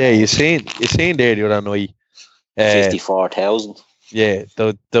 You're saying there the other night. 54,000. Yeah,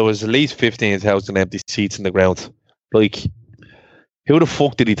 there was at least 15,000 empty seats in the ground. Like, who the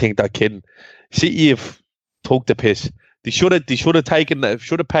fuck did he think that kidding? City have took the piss. They should have paid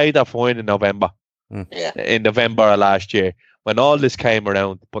that fine in November. In November of last year, when all this came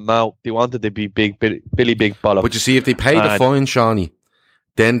around. But now they wanted to be big bollock. But you see, if they pay the fine, Shawnee,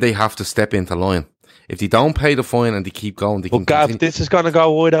 then they have to step into line. If they don't pay the fine and they keep going, they can continue. This is going to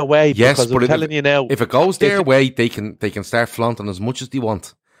go either way. Yes, because I'm telling you now, if it goes their way, they can start flaunting as much as they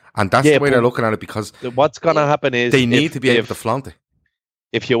want, and that's the way they're looking at it. Because what's going to happen is they need to be able to flaunt it.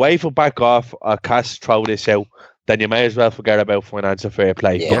 If you wait for back off or Cass throw this out, then you may as well forget about financial fair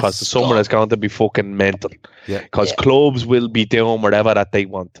play because the summer is going to be fucking mental. Because clubs will be doing whatever that they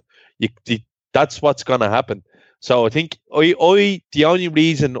want. That's what's going to happen. So I think the only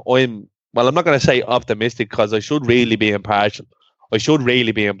reason I'm not going to say optimistic because I should really be impartial.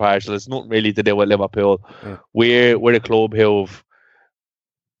 It's not really to do with Liverpool. We're a club who've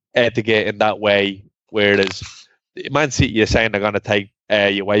had to get in that way. Whereas Man City, you're saying they're going to take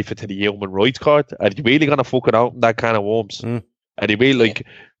your wife into the human rights court. Are you really going to fuck it out in that kind of worms? Are you really like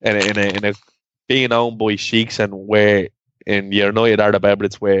in a being owned by sheiks and where in your United Arab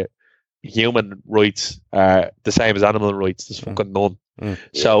Emirates where human rights are the same as animal rights? There's fucking none.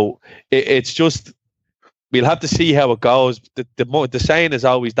 So it's just we'll have to see how it goes. The saying is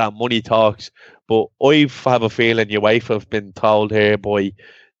always that money talks, but I have a feeling your wife have been told here by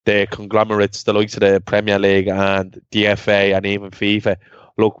the conglomerates, the likes of the Premier League and the FA and even FIFA,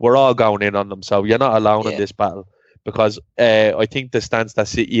 look, we're all going in on them, so you're not alone in this battle. Because I think the stance that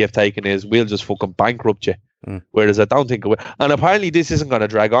City have taken is we'll just fucking bankrupt you. Whereas I don't think it will. And apparently this isn't going to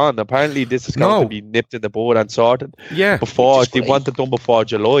drag on. Apparently this is going to be nipped in the bud and sorted before they want it done before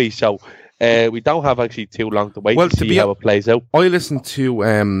July. So we don't have actually too long to wait to see how it plays out. I listened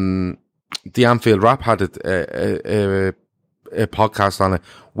to the Anfield Rap had a podcast on it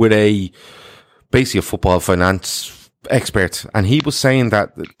with basically a football finance expert, and he was saying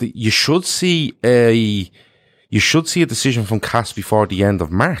that you should see a decision from CAS before the end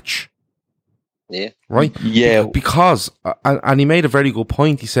of March. Yeah. Right? Yeah. Because, and he made a very good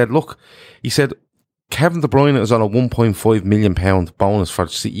point. He said Kevin De Bruyne is on a £1.5 million bonus for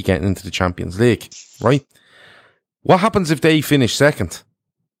City getting into the Champions League. Right? What happens if they finish second?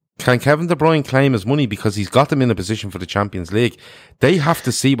 Can Kevin De Bruyne claim his money because he's got them in a position for the Champions League? They have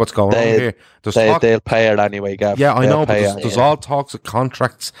to see what's going on here. They'll pay it anyway, Gav. Yeah, I know, but there's all talks of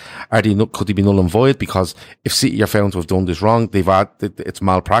contracts. Could they be null and void? Because if City are found to have done this wrong, it's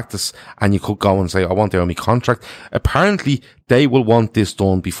malpractice, and you could go and say, I want their only contract. Apparently, they will want this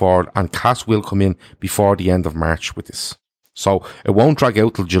done before, and CAS will come in before the end of March with this. So it won't drag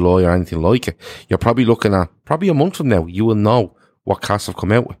out till July or anything like it. You're probably looking at a month from now, you will know what CAS have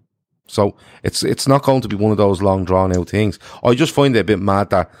come out with. So it's not going to be one of those long drawn out things. I just find it a bit mad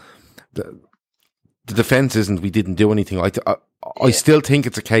that the defence isn't, we didn't do anything. I still think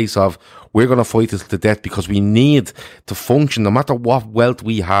it's a case of we're going to fight this to death because we need to function. No matter what wealth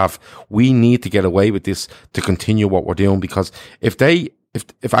we have, we need to get away with this to continue what we're doing, because if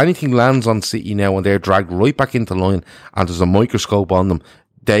anything lands on City now and they're dragged right back into line and there's a microscope on them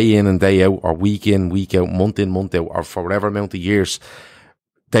day in and day out, or week in, week out, month in, month out, or for whatever amount of years,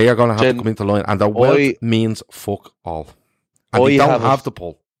 they are going to have to come into line, and the wealth means fuck all. And they don't have the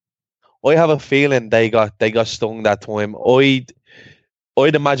pull. I have a feeling they got stung that time.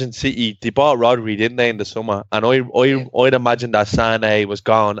 I'd imagine City, they bought Rodri, didn't they, in the summer? And I'd imagine that Sané was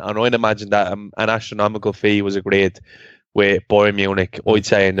gone, and I'd imagine that an astronomical fee was agreed with Bayern Munich. I'd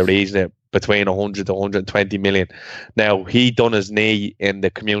say in the region between 100 to 120 million. Now, he done his knee in the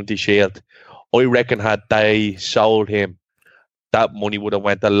Community Shield. I reckon had they sold him, that money would have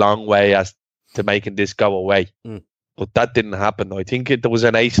went a long way as to making this go away. But that didn't happen. I think there was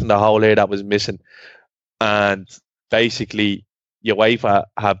an ace in the hole here that was missing. And basically, UEFA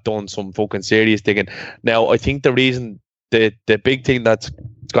have done some fucking serious digging. Now, I think the reason, the big thing that's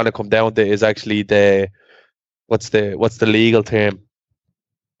going to come down to is actually what's the legal term?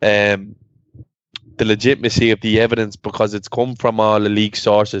 The legitimacy of the evidence, because it's come from all the league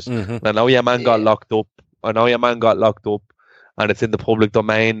sources. I know your man got locked up. And it's in the public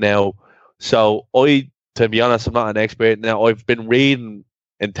domain now. So to be honest, I'm not an expert now. I've been reading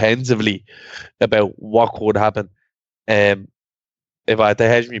intensively about what could happen. if I had to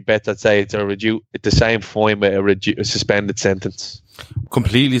hedge me bets, I'd say it's the same fine with a suspended sentence.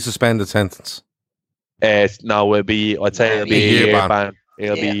 Completely suspended sentence. No, I'd say it'll be a year ban.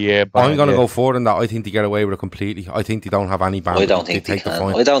 It'll be a year ban. I'm going to go forward on that. I think they get away with it completely. I think they don't have any ban. I don't think they can.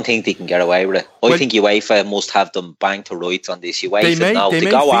 I don't think they can get away with it. I think UEFA must have them bang to rights on this. UEFA now to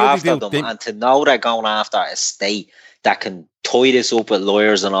go after them and to know they're going after a state that can tie this up with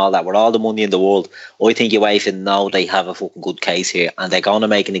lawyers and all that, with all the money in the world. I think UEFA know they have a fucking good case here, and they're going to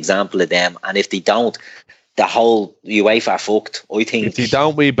make an example of them. And if they don't, the whole UEFA fucked. I think if they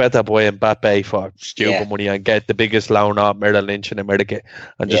don't, we better buy Mbappe for stupid money and get the biggest loan out Merrill Lynch in America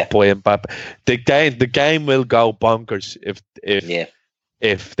and just buy Mbappe. The game will go bonkers if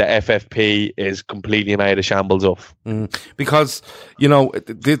the FFP is completely made a shambles of. Because, you know,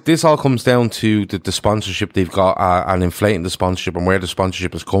 this all comes down to the sponsorship they've got and inflating the sponsorship and where the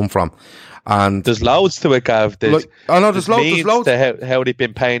sponsorship has come from. And there's loads to it, Gav. There's loads. How they've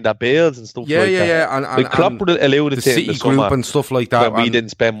been paying their bills and stuff like that. Yeah. And Klopp alluded the to City Group and stuff like that. We didn't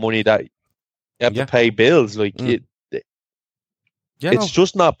spend money that you have to pay bills. Like it's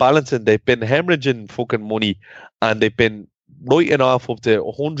just not balancing. They've been hemorrhaging fucking money, and they've been writing off up to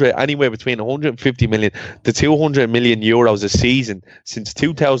anywhere between 150 million to 200 million euros a season since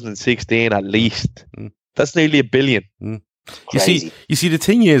 2016 at least. That's nearly $1 billion. You see, the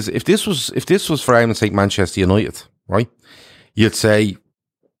thing is, if this was for argument's sake Manchester United, right? You'd say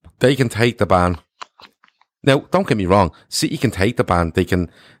they can take the ban. Now, don't get me wrong. City can take the ban. They can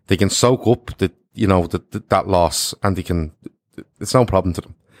soak up that loss, and it's no problem to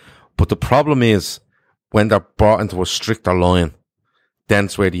them. But the problem is when they're brought into a stricter line, then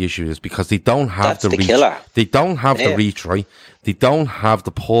it's where the issue is, because they don't have the reach. Killer. They don't have the reach, right? They don't have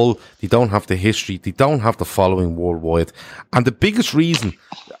the pull. They don't have the history. They don't have the following worldwide. And the biggest reason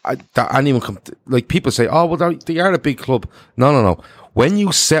that anyone people say, oh, well, they are a big club. No. When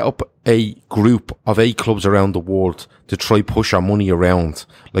you set up a group of 8 clubs around the world to try push our money around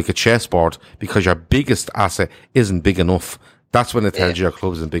like a chessboard because your biggest asset isn't big enough, that's when it tells you your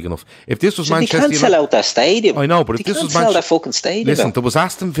club isn't big enough. If this was Manchester United, they can't sell out their stadium. I know, but if this was sell that fucking stadium. Listen, there was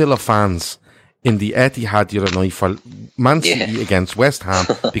Aston Villa fans in the Etihad the other night for Man City against West Ham,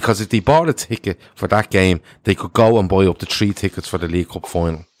 because if they bought a ticket for that game, they could go and buy up to 3 tickets for the League Cup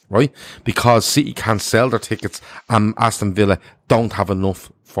final, right? Because City can't sell their tickets and Aston Villa don't have enough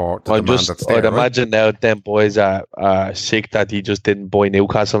for the demand that's there. I'd imagine now them boys are sick that he just didn't buy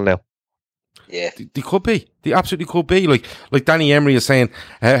Newcastle now. Yeah, they could be. They absolutely could be. Like Danny Emery is saying,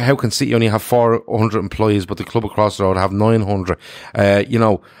 how can City only have 400 employees, but the club across the road have 900?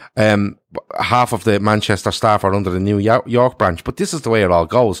 Half of the Manchester staff are under the New York branch. But this is the way it all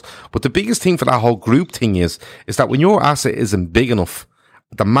goes. But the biggest thing for that whole group thing is that when your asset isn't big enough,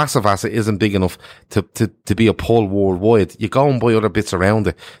 the massive asset isn't big enough to be a pull worldwide, you go and buy other bits around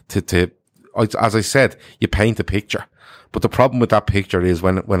it to as I said, you paint a picture. But the problem with that picture is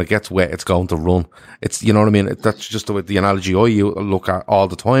when it gets wet, it's going to run. It's, you know what I mean? That's just the analogy I look at all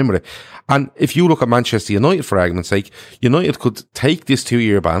the time with it. And if you look at Manchester United, for argument's sake, United could take this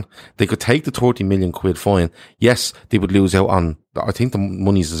 2-year ban. They could take the 30 million quid fine. Yes, they would lose out on, I think the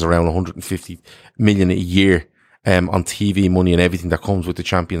monies is around 150 million a year, on TV money and everything that comes with the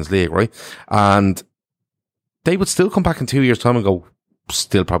Champions League, right? And they would still come back in 2 years' time and go,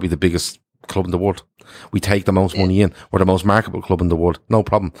 still probably the biggest club in the world. We take the most money in. We're the most marketable club in the world. No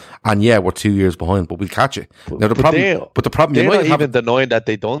problem. And yeah, we're 2 years behind, but we'll catch it. Now the problem, they're not even denying that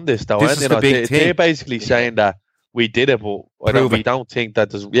they done this though. This is the big thing. They're basically saying that we did it, but we don't think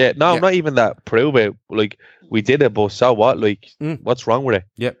that there's. Not even that. Prove it. Like we did it, but so what? Like what's wrong with it?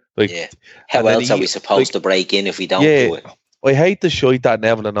 Yeah. How else are we supposed to break in if we don't do it? I hate the shite that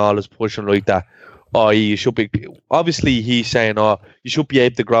Neville and all is pushing like that. Oh, you should be. Obviously, he's saying, you should be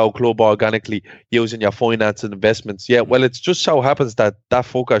able to grow a club organically using your finance and investments. Yeah, well, it just so happens that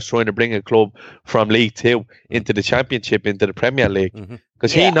fucker is trying to bring a club from League 2 into the Championship, into the Premier League,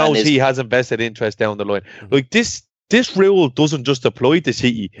 because he knows he has invested interest down the line. Like this rule doesn't just apply to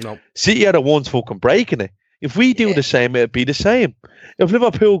City. No. City are the ones fucking breaking it. If we do the same, it'd be the same. If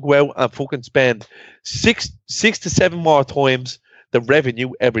Liverpool go out and fucking spend 6 to 7 more times the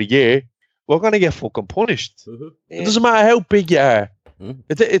revenue every year, we're going to get fucking punished. It doesn't matter how big you are.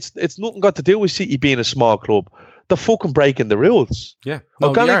 It's nothing got to do with City being a small club. They're fucking breaking the rules. Yeah.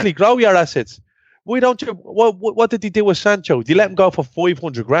 Organically grow your assets. Why don't you? What did he do with Sancho? Did you let him go for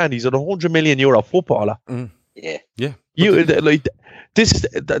 500 grand? He's a 100 million euro footballer. Yeah.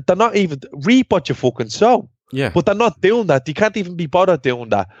 They're not even reap what you fucking sow. Yeah. But they're not doing that. They can't even be bothered doing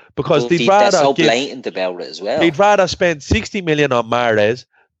that because they're so blatant about it as well. They'd rather spend 60 million on Mahrez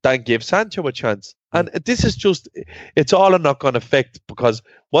than give Sancho a chance. And this is just, it's all a knock-on effect because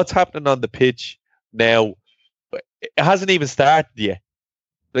what's happening on the pitch now, it hasn't even started yet.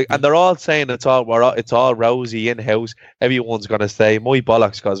 Like, and they're all saying it's all rosy in-house. Everyone's going to stay. My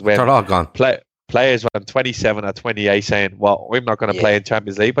bollocks, because when they're all gone. Players were 27 or 28 saying, well, I'm not going to play in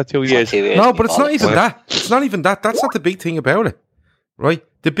Champions League for 2 years. No, but it's not even that. It's not even that. That's not the big thing about it, right?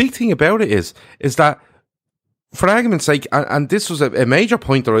 The big thing about it is that, for argument's sake, and this was a major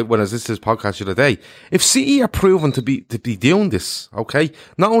point when I was listening to this podcast the other day, if City are proven to be doing this, okay,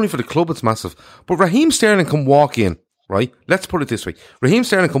 not only for the club it's massive, but Raheem Sterling can walk in, right? Let's put it this way. Raheem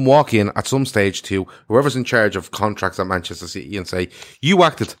Sterling can walk in at some stage to whoever's in charge of contracts at Manchester City and say, you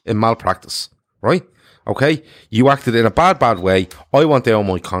acted in malpractice, right? Okay? You acted in a bad way. I want out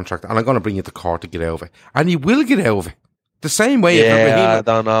my contract and I'm going to bring you to court to get out of it. And he will get out of it. The same way. Yeah, I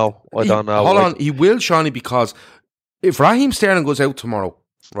don't know. Hold on. He will, Shawnee, because if Raheem Sterling goes out tomorrow,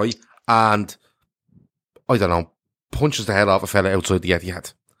 right, and, I don't know, punches the head off a fella outside the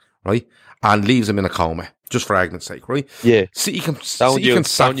Etihad, right, and leaves him in a coma, just for argument's sake, right? Yeah. City can don't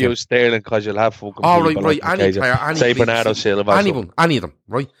sack him. Use Sterling because you'll have fucking right. Any player, say Bernardo Silva. Any of them,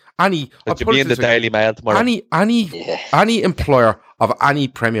 right? It should be in the Daily Mail tomorrow. Any employer of any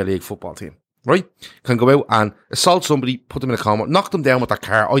Premier League football team, right, can go out and assault somebody, put them in a coma, knock them down with their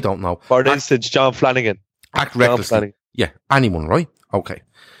car, I don't know. For instance, John Flanagan. Act recklessly. Yeah, anyone, right? Okay.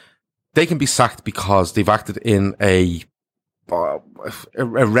 They can be sacked because they've acted in a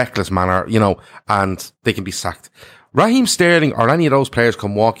reckless manner, you know, and they can be sacked. Raheem Sterling or any of those players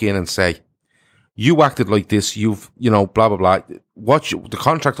can walk in and say, you acted like this, blah, blah, blah. The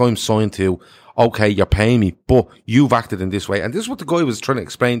contract I'm signed to, okay, you're paying me, but you've acted in this way. And this is what the guy was trying to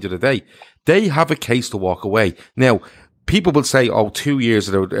explain the other day. They have a case to walk away. Now, people will say, 2 years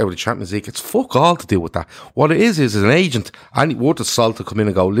out of the Champions League. It's fuck all to do with that. What it is an agent, and worth of salt to come in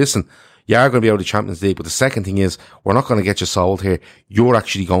and go, listen, you are going to be out of the Champions League, but the second thing is, we're not going to get you sold here. You're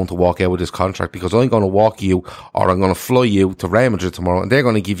actually going to walk out with this contract because I'm going to walk you, or I'm going to fly you to Real Madrid tomorrow, and they're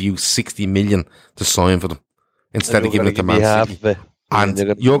going to give you 60 million to sign for them instead of giving it to Man City. And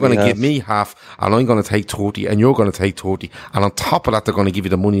you're going to give me half, and I'm going to take 30, and you're going to take 30. And on top of that, they're going to give you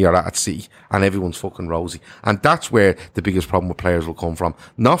the money you're at City, and everyone's fucking rosy. And that's where the biggest problem with players will come from.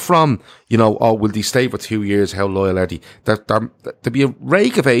 Not from, will they stay for 2 years? How loyal are they? There'll be a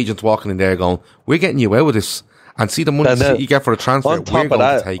rake of agents walking in there going, we're getting you out of this. And see the money you get for a transfer, we're going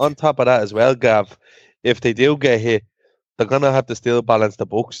to take. On top of that as well, Gav, if they do get hit, they're going to have to still balance the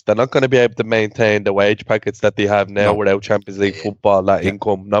books. They're not going to be able to maintain the wage packets that they have now without Champions League football, that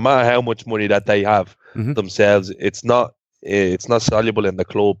income. No matter how much money that they have themselves, it's not soluble in the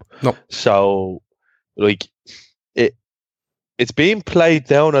club. No. So, it's being played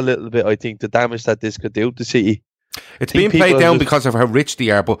down a little bit, I think, the damage that this could do to City. It's being played down because of how rich they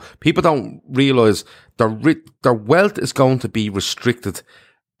are, but people don't realise their wealth is going to be restricted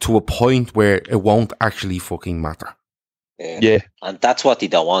to a point where it won't actually fucking matter. Yeah. And that's what they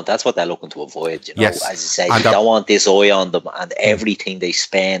don't want. That's what they're looking to avoid. Yes. As I say, they don't want this eye on them, and everything they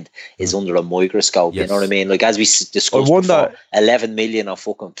spend is under a microscope. Yes. You know what I mean? Like, as we discussed before, 11 million of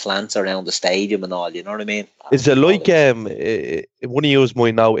fucking plants around the stadium and all. You know what I mean? Is it like one of yours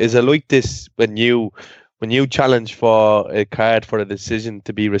might know? Is it like this when you challenge for a card for a decision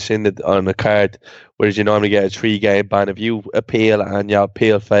to be rescinded on a card, whereas you normally get a 3-game ban? If you appeal and your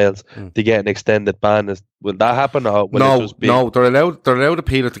appeal fails, they get an extended ban. Will that happen? Or will it just be... No, they're allowed to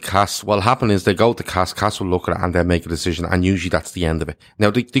appeal it to CAS. What'll happen is they go to CAS will look at it and then make a decision, and usually that's the end of it. Now,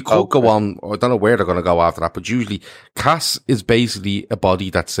 they could go on, I don't know where they're going to go after that, but usually CAS is basically a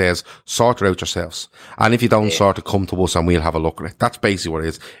body that says, sort it out yourselves. And if you don't sort it, come to us and we'll have a look at it. That's basically what it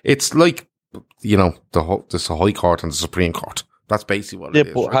is. It's like, the High Court and the Supreme Court. That's basically what it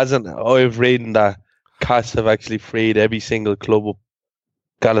is. Yeah, but I've read that CAS have actually freed every single club up.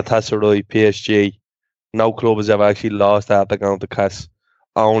 Galatasaray, PSG. No club has ever actually lost after going to CAS.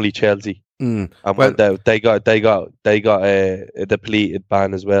 Only Chelsea. And they got a depleted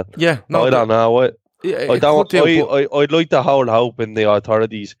ban as well. Yeah, I don't know. I'd like to hold hope in the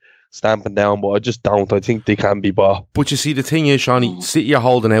authorities stamping down, but I just don't. I think they can be bought. But you see, the thing is, Shawnee, City are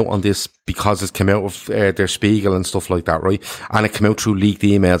holding out on this because it's come out of their Spiegel and stuff like that, right? And it came out through leaked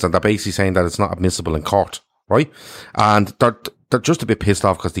emails, and they're basically saying that it's not admissible in court, right? And they're just a bit pissed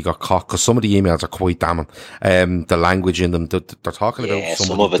off because they got caught, because some of the emails are quite damning. The language in them, they're talking about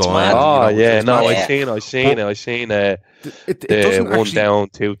some of it's mad. I've seen it. It one down,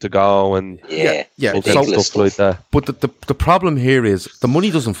 2 to go, and stuff like that. But the problem here is the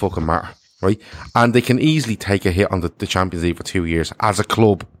money doesn't fucking matter, right? And they can easily take a hit on the Champions League for 2 years as a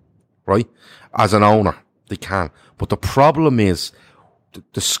club, right? As an owner, they can. But the problem is,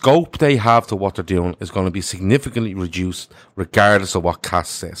 the scope they have to what they're doing is going to be significantly reduced regardless of what CAS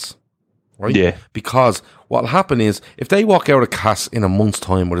says. Right? Yeah. Because what'll happen is, if they walk out of CAS in a month's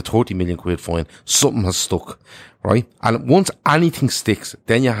time with a 30 million quid fine, something has stuck, right? And once anything sticks,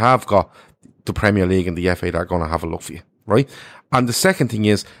 then you have got the Premier League and the FA that are going to have a look for you, right? And the second thing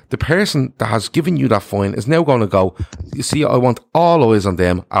is, the person that has given you that fine is now going to go, you see, I want all eyes on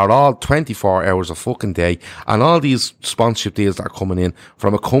them at all 24 hours a fucking day, and all these sponsorship deals that are coming in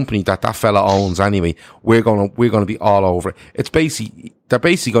from a company that fella owns anyway, we're going to be all over it. It's basically, they're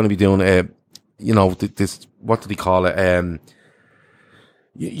basically going to be doing this, what do they call it? When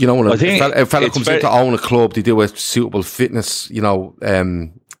a fella comes in to own a club, they do a suitable fitness,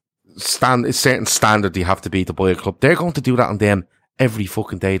 certain standard you have to be to buy a club. They're going to do that on them every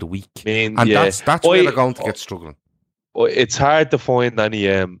fucking day of the week. That's where they're going to get struggling. It's hard to find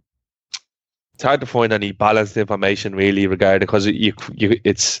any balanced information really regarding, because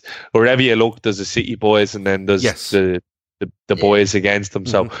it's wherever you look, there's the City boys and then there's the boys against them.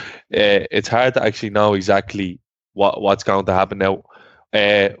 So it's hard to actually know exactly what's going to happen now.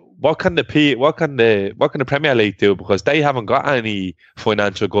 What can the Premier League do, because they haven't got any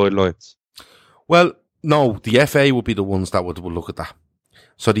financial guidelines? Well, no, the FA would be the ones that would look at that.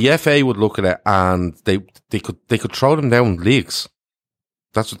 So the FA would look at it, and they could throw them down leagues.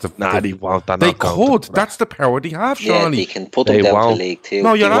 That's what they won't. They could. That's the power they have, Shawnee. Yeah, they can put them down to League 2.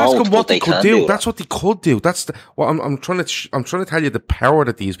 No, you're asking what they could do. That's what they could do. That's I'm trying to tell you the power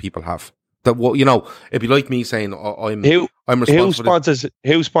that these people have. That it'd be like me saying I'm responsible.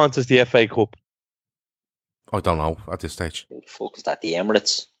 Who sponsors the FA Cup? I don't know at this stage. Who the fuck is that? The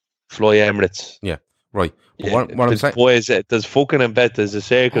Emirates. Fly Emirates. Yeah, right. Yeah, what I'm saying, boys, there's fucking embed. There's a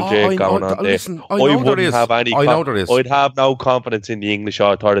circle jerk going on there. Listen, I know there is. I'd have no confidence in the English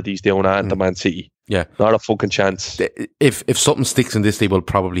authorities doing that to Man City. Yeah, not a fucking chance. If something sticks in this, they will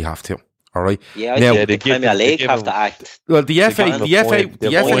probably have to. All right. Yeah, the Premier League have to act. Well, the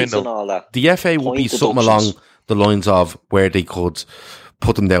FA would be something along the lines of where they could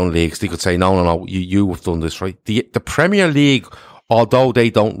put them down leagues. They could say, no, you have done this, right? The Premier League, although they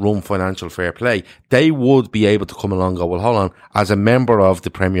don't run financial fair play, they would be able to come along and go, well, hold on, as a member of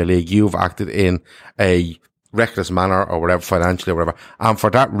the Premier League, you've acted in a reckless manner or whatever, financially or whatever, and for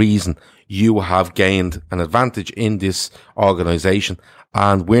that reason, you have gained an advantage in this organisation,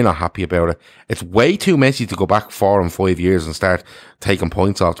 and we're not happy about it. It's way too messy to go back 4 and 5 years and start taking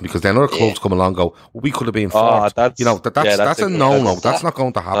points off them, because then other clubs come along and go, well, we could have been fourth. That's a no-no. That's not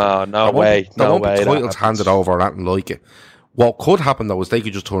going to happen. No way. There won't be titles handed over or anything like it. What could happen, though, is they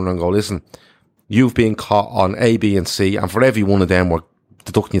could just turn around and go, listen, you've been caught on A, B, and C, and for every one of them, we're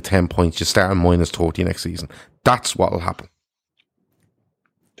deducting you 10 points. You start on minus 30 next season. That's what will happen.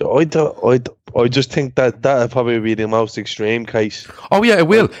 I just think that'll probably be the most extreme case. Oh yeah, it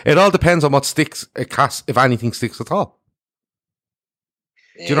will. It all depends on what sticks at CAS, if anything sticks at all.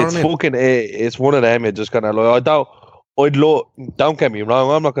 Do you know what I mean? It's one of them. You're just gonna like. Don't get me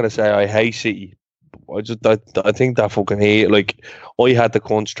wrong. I'm not gonna say I hate City. I think that fucking hate. Like, I had the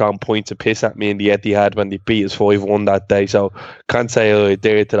cunts throwing points of piss at me in the Etihad when they beat us 5-1 that day. So can't say I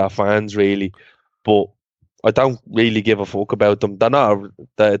dare to their fans really, but I don't really give a fuck about them. They're not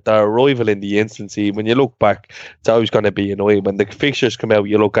they're a rival in the instancy. When you look back, it's always going to be United. When the fixtures come out,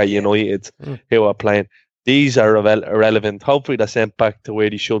 you look at United who are playing. These are irrelevant. Hopefully they're sent back to where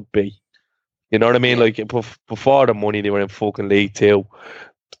they should be. You know what I mean? Like, before the money, they were in fucking League 2.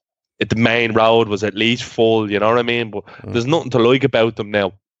 The main road was at least full, you know what I mean? But there's nothing to like about them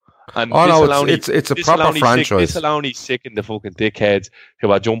now. And it's a proper franchise. This will only sicken the fucking dickheads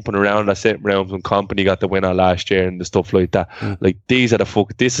who are jumping around or sitting around when Company got the winner last year and the stuff like that. Like, this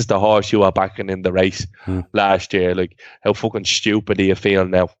is the horse you are backing in the race last year. Like, how fucking stupid do you feel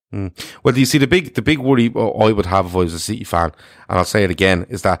now? Well, do you see the big worry I would have if I was a City fan, and I'll say it again,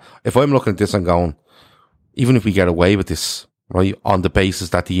 is that if I'm looking at this and going, even if we get away with this, right, on the basis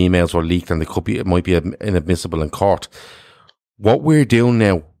that the emails were leaked and it might be inadmissible in court, what we're doing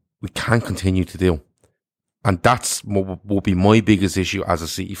now, we can't continue to do. And that's what will be my biggest issue as a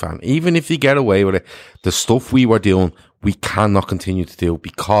City fan. Even if you get away with it, the stuff we were doing, we cannot continue to do,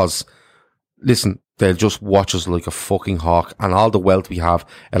 because, listen, they'll just watch us like a fucking hawk, and all the wealth we have,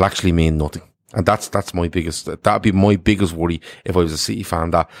 it'll actually mean nothing. And that'd be my biggest worry if I was a City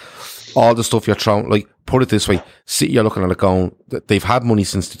fan, that all the stuff you're throwing, like, put it this way, City are looking at it going, they've had money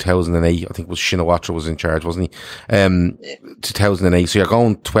since 2008. I think it was Shinawatra was in charge, wasn't he? 2008. So you're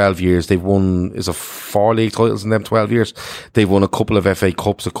going 12 years. They've won, 4 league titles in them 12 years. They've won a couple of FA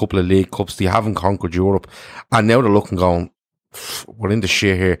Cups, a couple of League Cups. They haven't conquered Europe. And now they're looking going, we're in the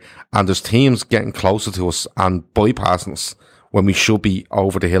shit here. And there's teams getting closer to us and bypassing us when we should be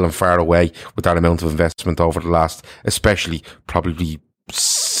over the hill and far away with that amount of investment over the last, especially probably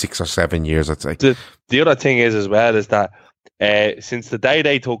 6 or 7 years, I'd say. The other thing is as well is that since the day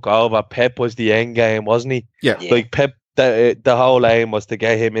they took over, Pep was the end game, wasn't he? Yeah. Like Pep, the whole aim was to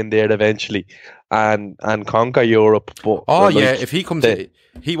get him in there eventually and conquer Europe. But if he comes in,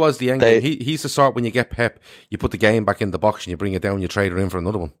 he was the end game. He's the sort when you get Pep, you put the game back in the box and you bring it down, you trade it in for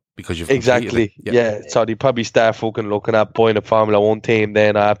another one because you've exactly. Yeah. So they probably start fucking looking at buying a Formula 1 team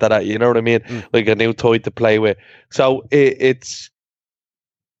then after that. You know what I mean? Like a new toy to play with. So it's.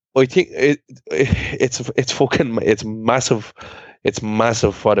 I think it's massive. It's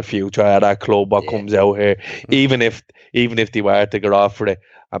massive for the future of that club. What comes out here, even if they were to get off for it,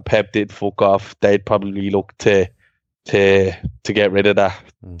 and Pep did fuck off, they'd probably look to get rid of that,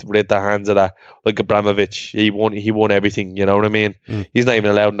 rid the hands of that. Like Abramovich, he won everything. You know what I mean? He's not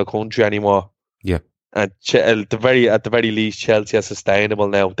even allowed in the country anymore. Yeah. And at the very least, Chelsea are sustainable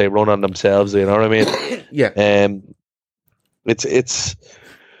now. They run on themselves. You know what I mean? Yeah. It's.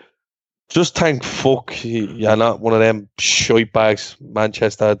 Just thank fuck you're not one of them shite bags,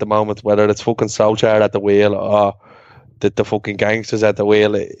 Manchester, at the moment, whether it's fucking Solskjaer at the wheel or the fucking gangsters at the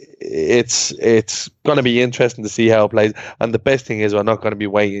wheel. It's going to be interesting to see how it plays. And the best thing is we're not going to be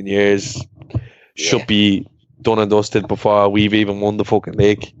waiting years. Should be done and dusted before we've even won the fucking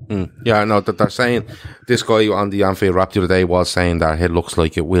league. Yeah, no, they're saying, this guy on the Anfield Wrap the other day was saying that it looks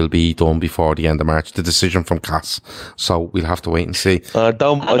like it will be done before the end of March. The decision from Cass, so we'll have to wait and see. I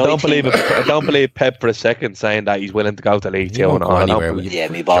don't believe Pep for a second saying that he's willing to go to League Two. Yeah,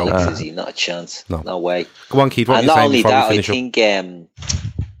 me bollocks is he? Not a chance. No way. Go on, Keith. What and not only that, I think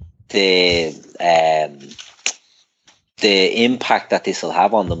the impact that this will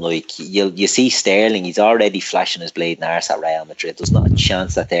have on them, like you see Sterling, he's already flashing his bleeding arse at Real Madrid. There's not a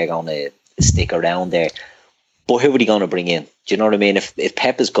chance that they're going to stick around there. But who are they going to bring in? Do you know what I mean? If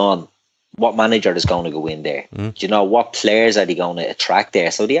Pep is gone, what manager is going to go in there? Do you know what players are they going to attract there?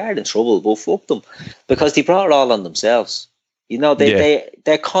 So they are in trouble, but fuck them, because they brought it all on themselves. You know,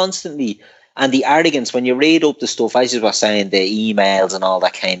 they're constantly. And the arrogance, when you read up the stuff, as you were saying, the emails and all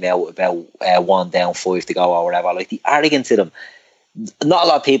that came out about 1 down, 5 to go or whatever, like the arrogance of them, not a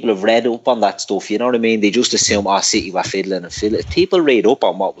lot of people have read up on that stuff, you know what I mean? They just assume, City were fiddling and fiddling. If people read up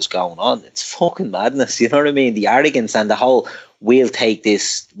on what was going on, it's fucking madness, you know what I mean? The arrogance and the whole, we'll take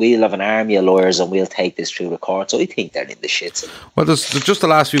this, we'll have an army of lawyers and we'll take this through the courts. So I think they're in the shits. Well, there's just the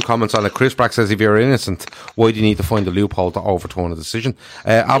last few comments on it. Chris Brack says, if you're innocent, why do you need to find a loophole to overturn a decision?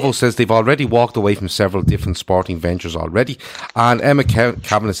 Avo says they've already walked away from several different sporting ventures already. And Emma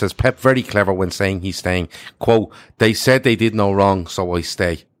Kavanagh says, Pep very clever when saying he's staying. Quote, they said they did no wrong, so I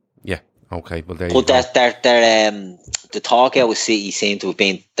stay. Yeah, okay. Well, there you go. But the talk out with City seemed to have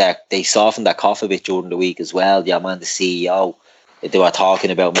been that they softened that cough a bit during the week as well. Yeah, man, the CEO, they were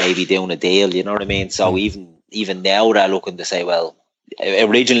talking about maybe doing a deal, you know what I mean? So even now they're looking to say, well,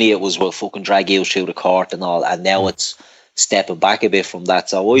 originally it was, we'll fucking drag you through the court and all, and now it's stepping back a bit from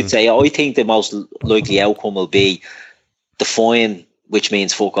that. So I'd say, I think the most likely outcome will be the fine, which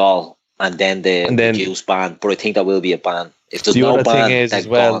means fuck all, and then the use ban. But I think there will be a ban. If there's no ban, thing is as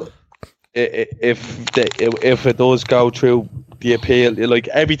well, if it does go through the appeal, like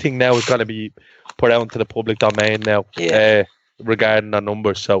everything now is going to be put out into the public domain now. Yeah. Regarding the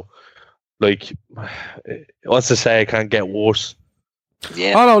numbers, so like, what's to say it can't get worse?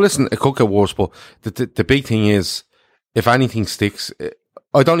 Yeah. Oh no, listen, it could get worse, but the big thing is, if anything sticks,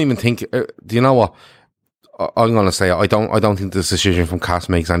 I don't even think. Do you know what? I'm going to say I don't think this decision from Cass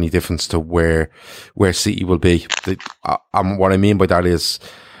makes any difference to where City will be. What I mean by that is,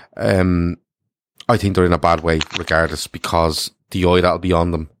 I think they're in a bad way regardless, because the eye that'll be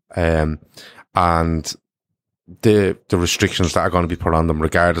on them, and the restrictions that are going to be put on them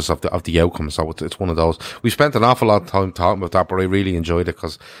regardless of the outcome. So it's one of those. We spent an awful lot of time talking about that, but I really enjoyed it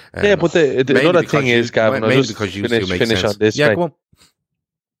because but the other thing is, Gavin, mainly because you finish on this. Yeah, go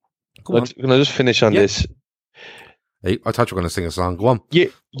on. Can I just finish on this? Hey, I thought you were going to sing a song. Go on.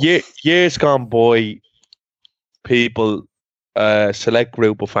 Years gone by, people, select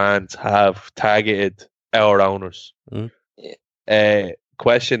group of fans have targeted our owners.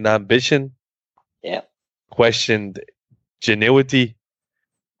 Questioned ambition. Yeah. Questioned genuity,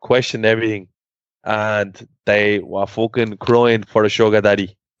 questioned everything, and they were fucking crying for a sugar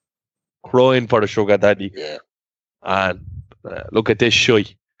daddy. Yeah. And look at this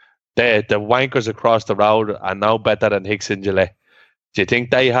shit. The wankers across the road are now better than Hicks and Gillette. Do you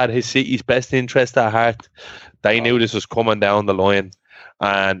think they had his City's best interest at heart? They knew this was coming down the line,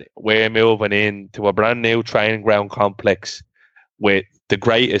 and we're moving into a brand new training ground complex with the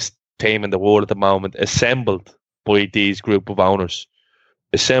greatest team in the world at the moment assembled by these group of owners,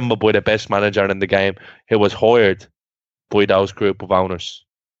 assembled by the best manager in the game, who was hired by those group of owners.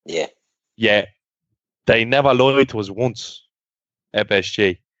 Yeah. Yeah. They never lied to us once,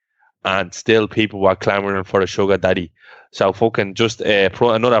 FSG. And still people were clamouring for a sugar daddy. So fucking just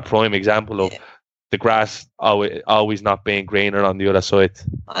another prime example of the grass always not being greener on the other side.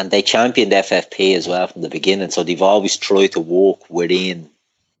 And they championed FFP as well from the beginning. So they've always tried to walk within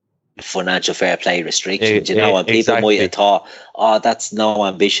financial fair play restrictions, and people might have thought, that's no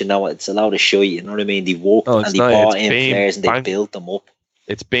ambition, no, it's a lot of shit, you know what I mean? They walked and they bought in players and they built them up.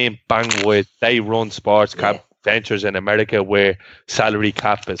 It's being banged with. They run sports cap ventures in America where salary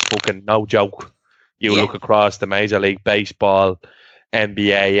cap is fucking no joke. You look across the Major League Baseball,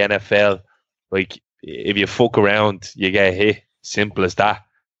 NBA, NFL, like if you fuck around, you get hit. Simple as that.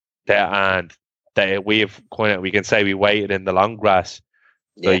 And we can say we waited in the long grass.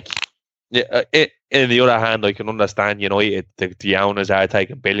 Like, in the other hand, I can understand United, the owners are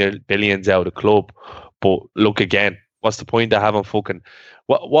taking billions out of the club, but look again, what's the point of having fucking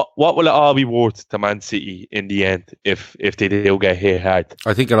what will it all be worth to Man City in the end if they do get hit hard?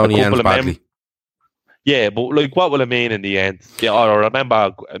 I think it only ends badly. Yeah, but like, what will it mean in the end? Yeah,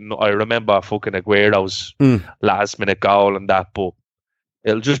 I remember fucking Aguero's last minute goal and that, but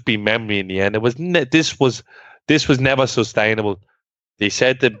it'll just be memory in the end. This was never sustainable. They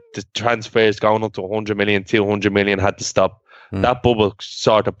said that the transfers going up to 100 million, 200 million had to stop. That bubble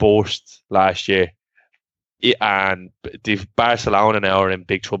sort of burst last year. And the Barcelona now are in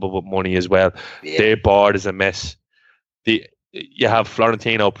big trouble with money as well. Yeah. Their board is a mess. You have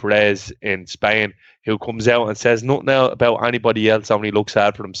Florentino Perez in Spain who comes out and says nothing about anybody else, only looks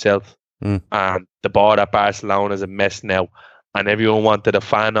out for himself. And the board at Barcelona is a mess now. And everyone wanted a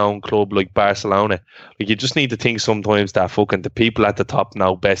fan-owned club like Barcelona. Like, you just need to think sometimes that fucking the people at the top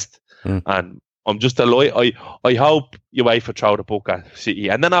know best. And I'm just I hope UEFA throw the book at City,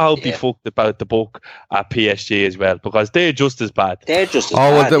 and then I hope they fucked about the book at PSG as well, because they're just as bad. They're just as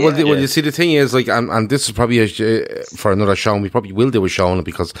bad. Well, you see, the thing is, like, and this is probably for another show, and we probably will do a show on it,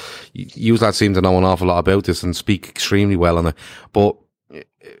 because you that seem to know an awful lot about this and speak extremely well on it. But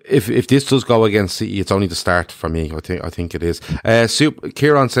if this does go against City, it's only the start for me. I think it is.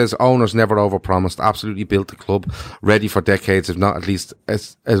 Kieran says owners never overpromised. Absolutely built the club ready for decades, if not at least a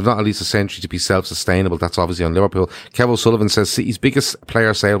century, to be self-sustainable. That's obviously on Liverpool. Kevin Sullivan says City's biggest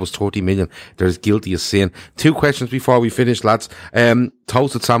player sale was 30 million. They're as guilty as sin. 2 questions before we finish, lads.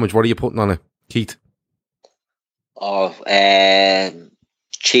 Toasted sandwich. What are you putting on it, Keith?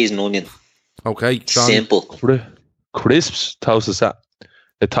 Cheese and onion. Okay, John. Simple. Crisps.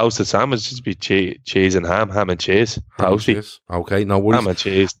 The toasted sandwich just be cheese and ham and cheese. Toasty. Okay, no worries. Ham and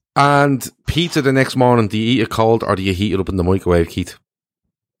cheese. And pizza the next morning, do you eat it cold or do you heat it up in the microwave, Keith?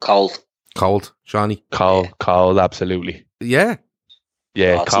 Cold. Cold, Johnny? Cold, absolutely. Yeah.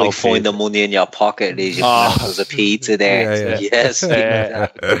 Yeah, it's like find the money in your pocket. There's a pizza there. Yes.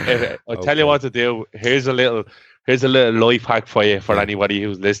 I'll tell you what to do. Here's a little life hack for you, for anybody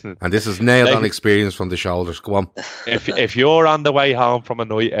who's listening. And this is nailed on experience from the shoulders. Go on. If you're on the way home from a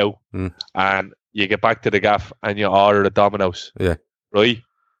night out and you get back to the gaff and you order a Domino's, right?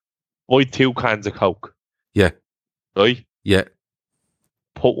 Buy 2 cans of Coke. Yeah. Right? Yeah.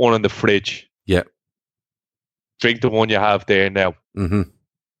 Put one in the fridge. Yeah. Drink the one you have there now.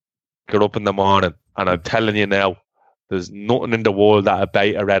 Get up in the morning, and I'm telling you now, there's nothing in the world that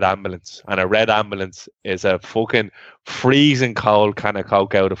about a red ambulance. And a red ambulance is a fucking freezing cold can of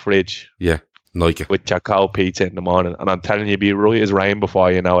Coke out of the fridge. Yeah, like it. With your cold pizza in the morning. And I'm telling you, be right as rain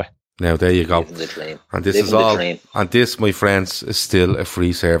before you know it. Now, there you go. And this is all. And this, my friends, is still a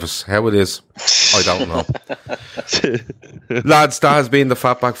free service. How it is, I don't know. Lads, that has been the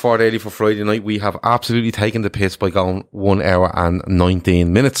Fatback 480 for Friday night. We have absolutely taken the piss by going 1 hour and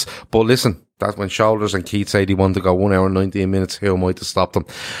 19 minutes. But listen, that's when Shoulders and Keith say they want to go 1 hour and 19 minutes. Who am I to stop them?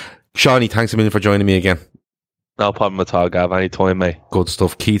 Shawnee, thanks a million for joining me again. No problem at all, Gav. Anytime, mate. Good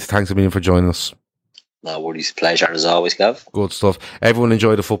stuff. Keith, thanks a million for joining us. No worries. Pleasure as always, Gav. Good stuff. Everyone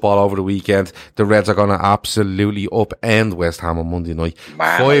enjoyed the football over the weekend. The Reds are going to absolutely upend West Ham on Monday night.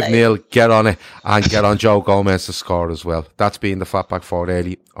 5-0. Get on it. And get on Joe Gomez to score as well. That's been the Fatback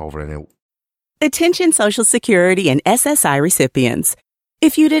 480. Over and out. Attention Social Security and SSI recipients.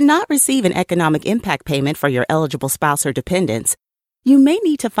 If you did not receive an economic impact payment for your eligible spouse or dependents, you may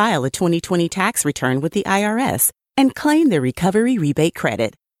need to file a 2020 tax return with the IRS and claim the recovery rebate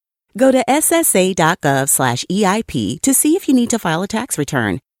credit. Go to ssa.gov/EIP to see if you need to file a tax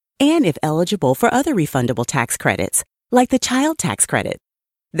return and if eligible for other refundable tax credits, like the child tax credit.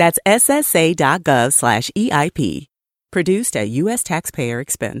 That's ssa.gov/EIP. Produced at U.S. taxpayer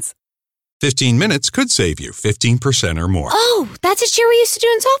expense. 15 minutes could save you 15% or more. Oh, that's a cheer we used to do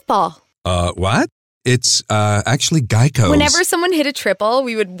in softball. What? It's actually Geico. Whenever someone hit a triple,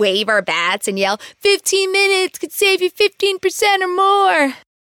 we would wave our bats and yell, 15 minutes could save you 15% or more.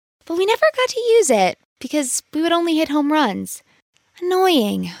 But we never got to use it because we would only hit home runs.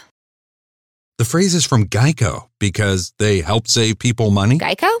 Annoying. The phrase is from Geico because they help save people money.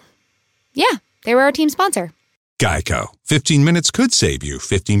 Geico? Yeah, they were our team sponsor. Geico. 15 minutes could save you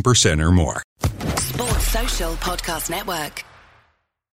 15% or more. Sports Social Podcast Network.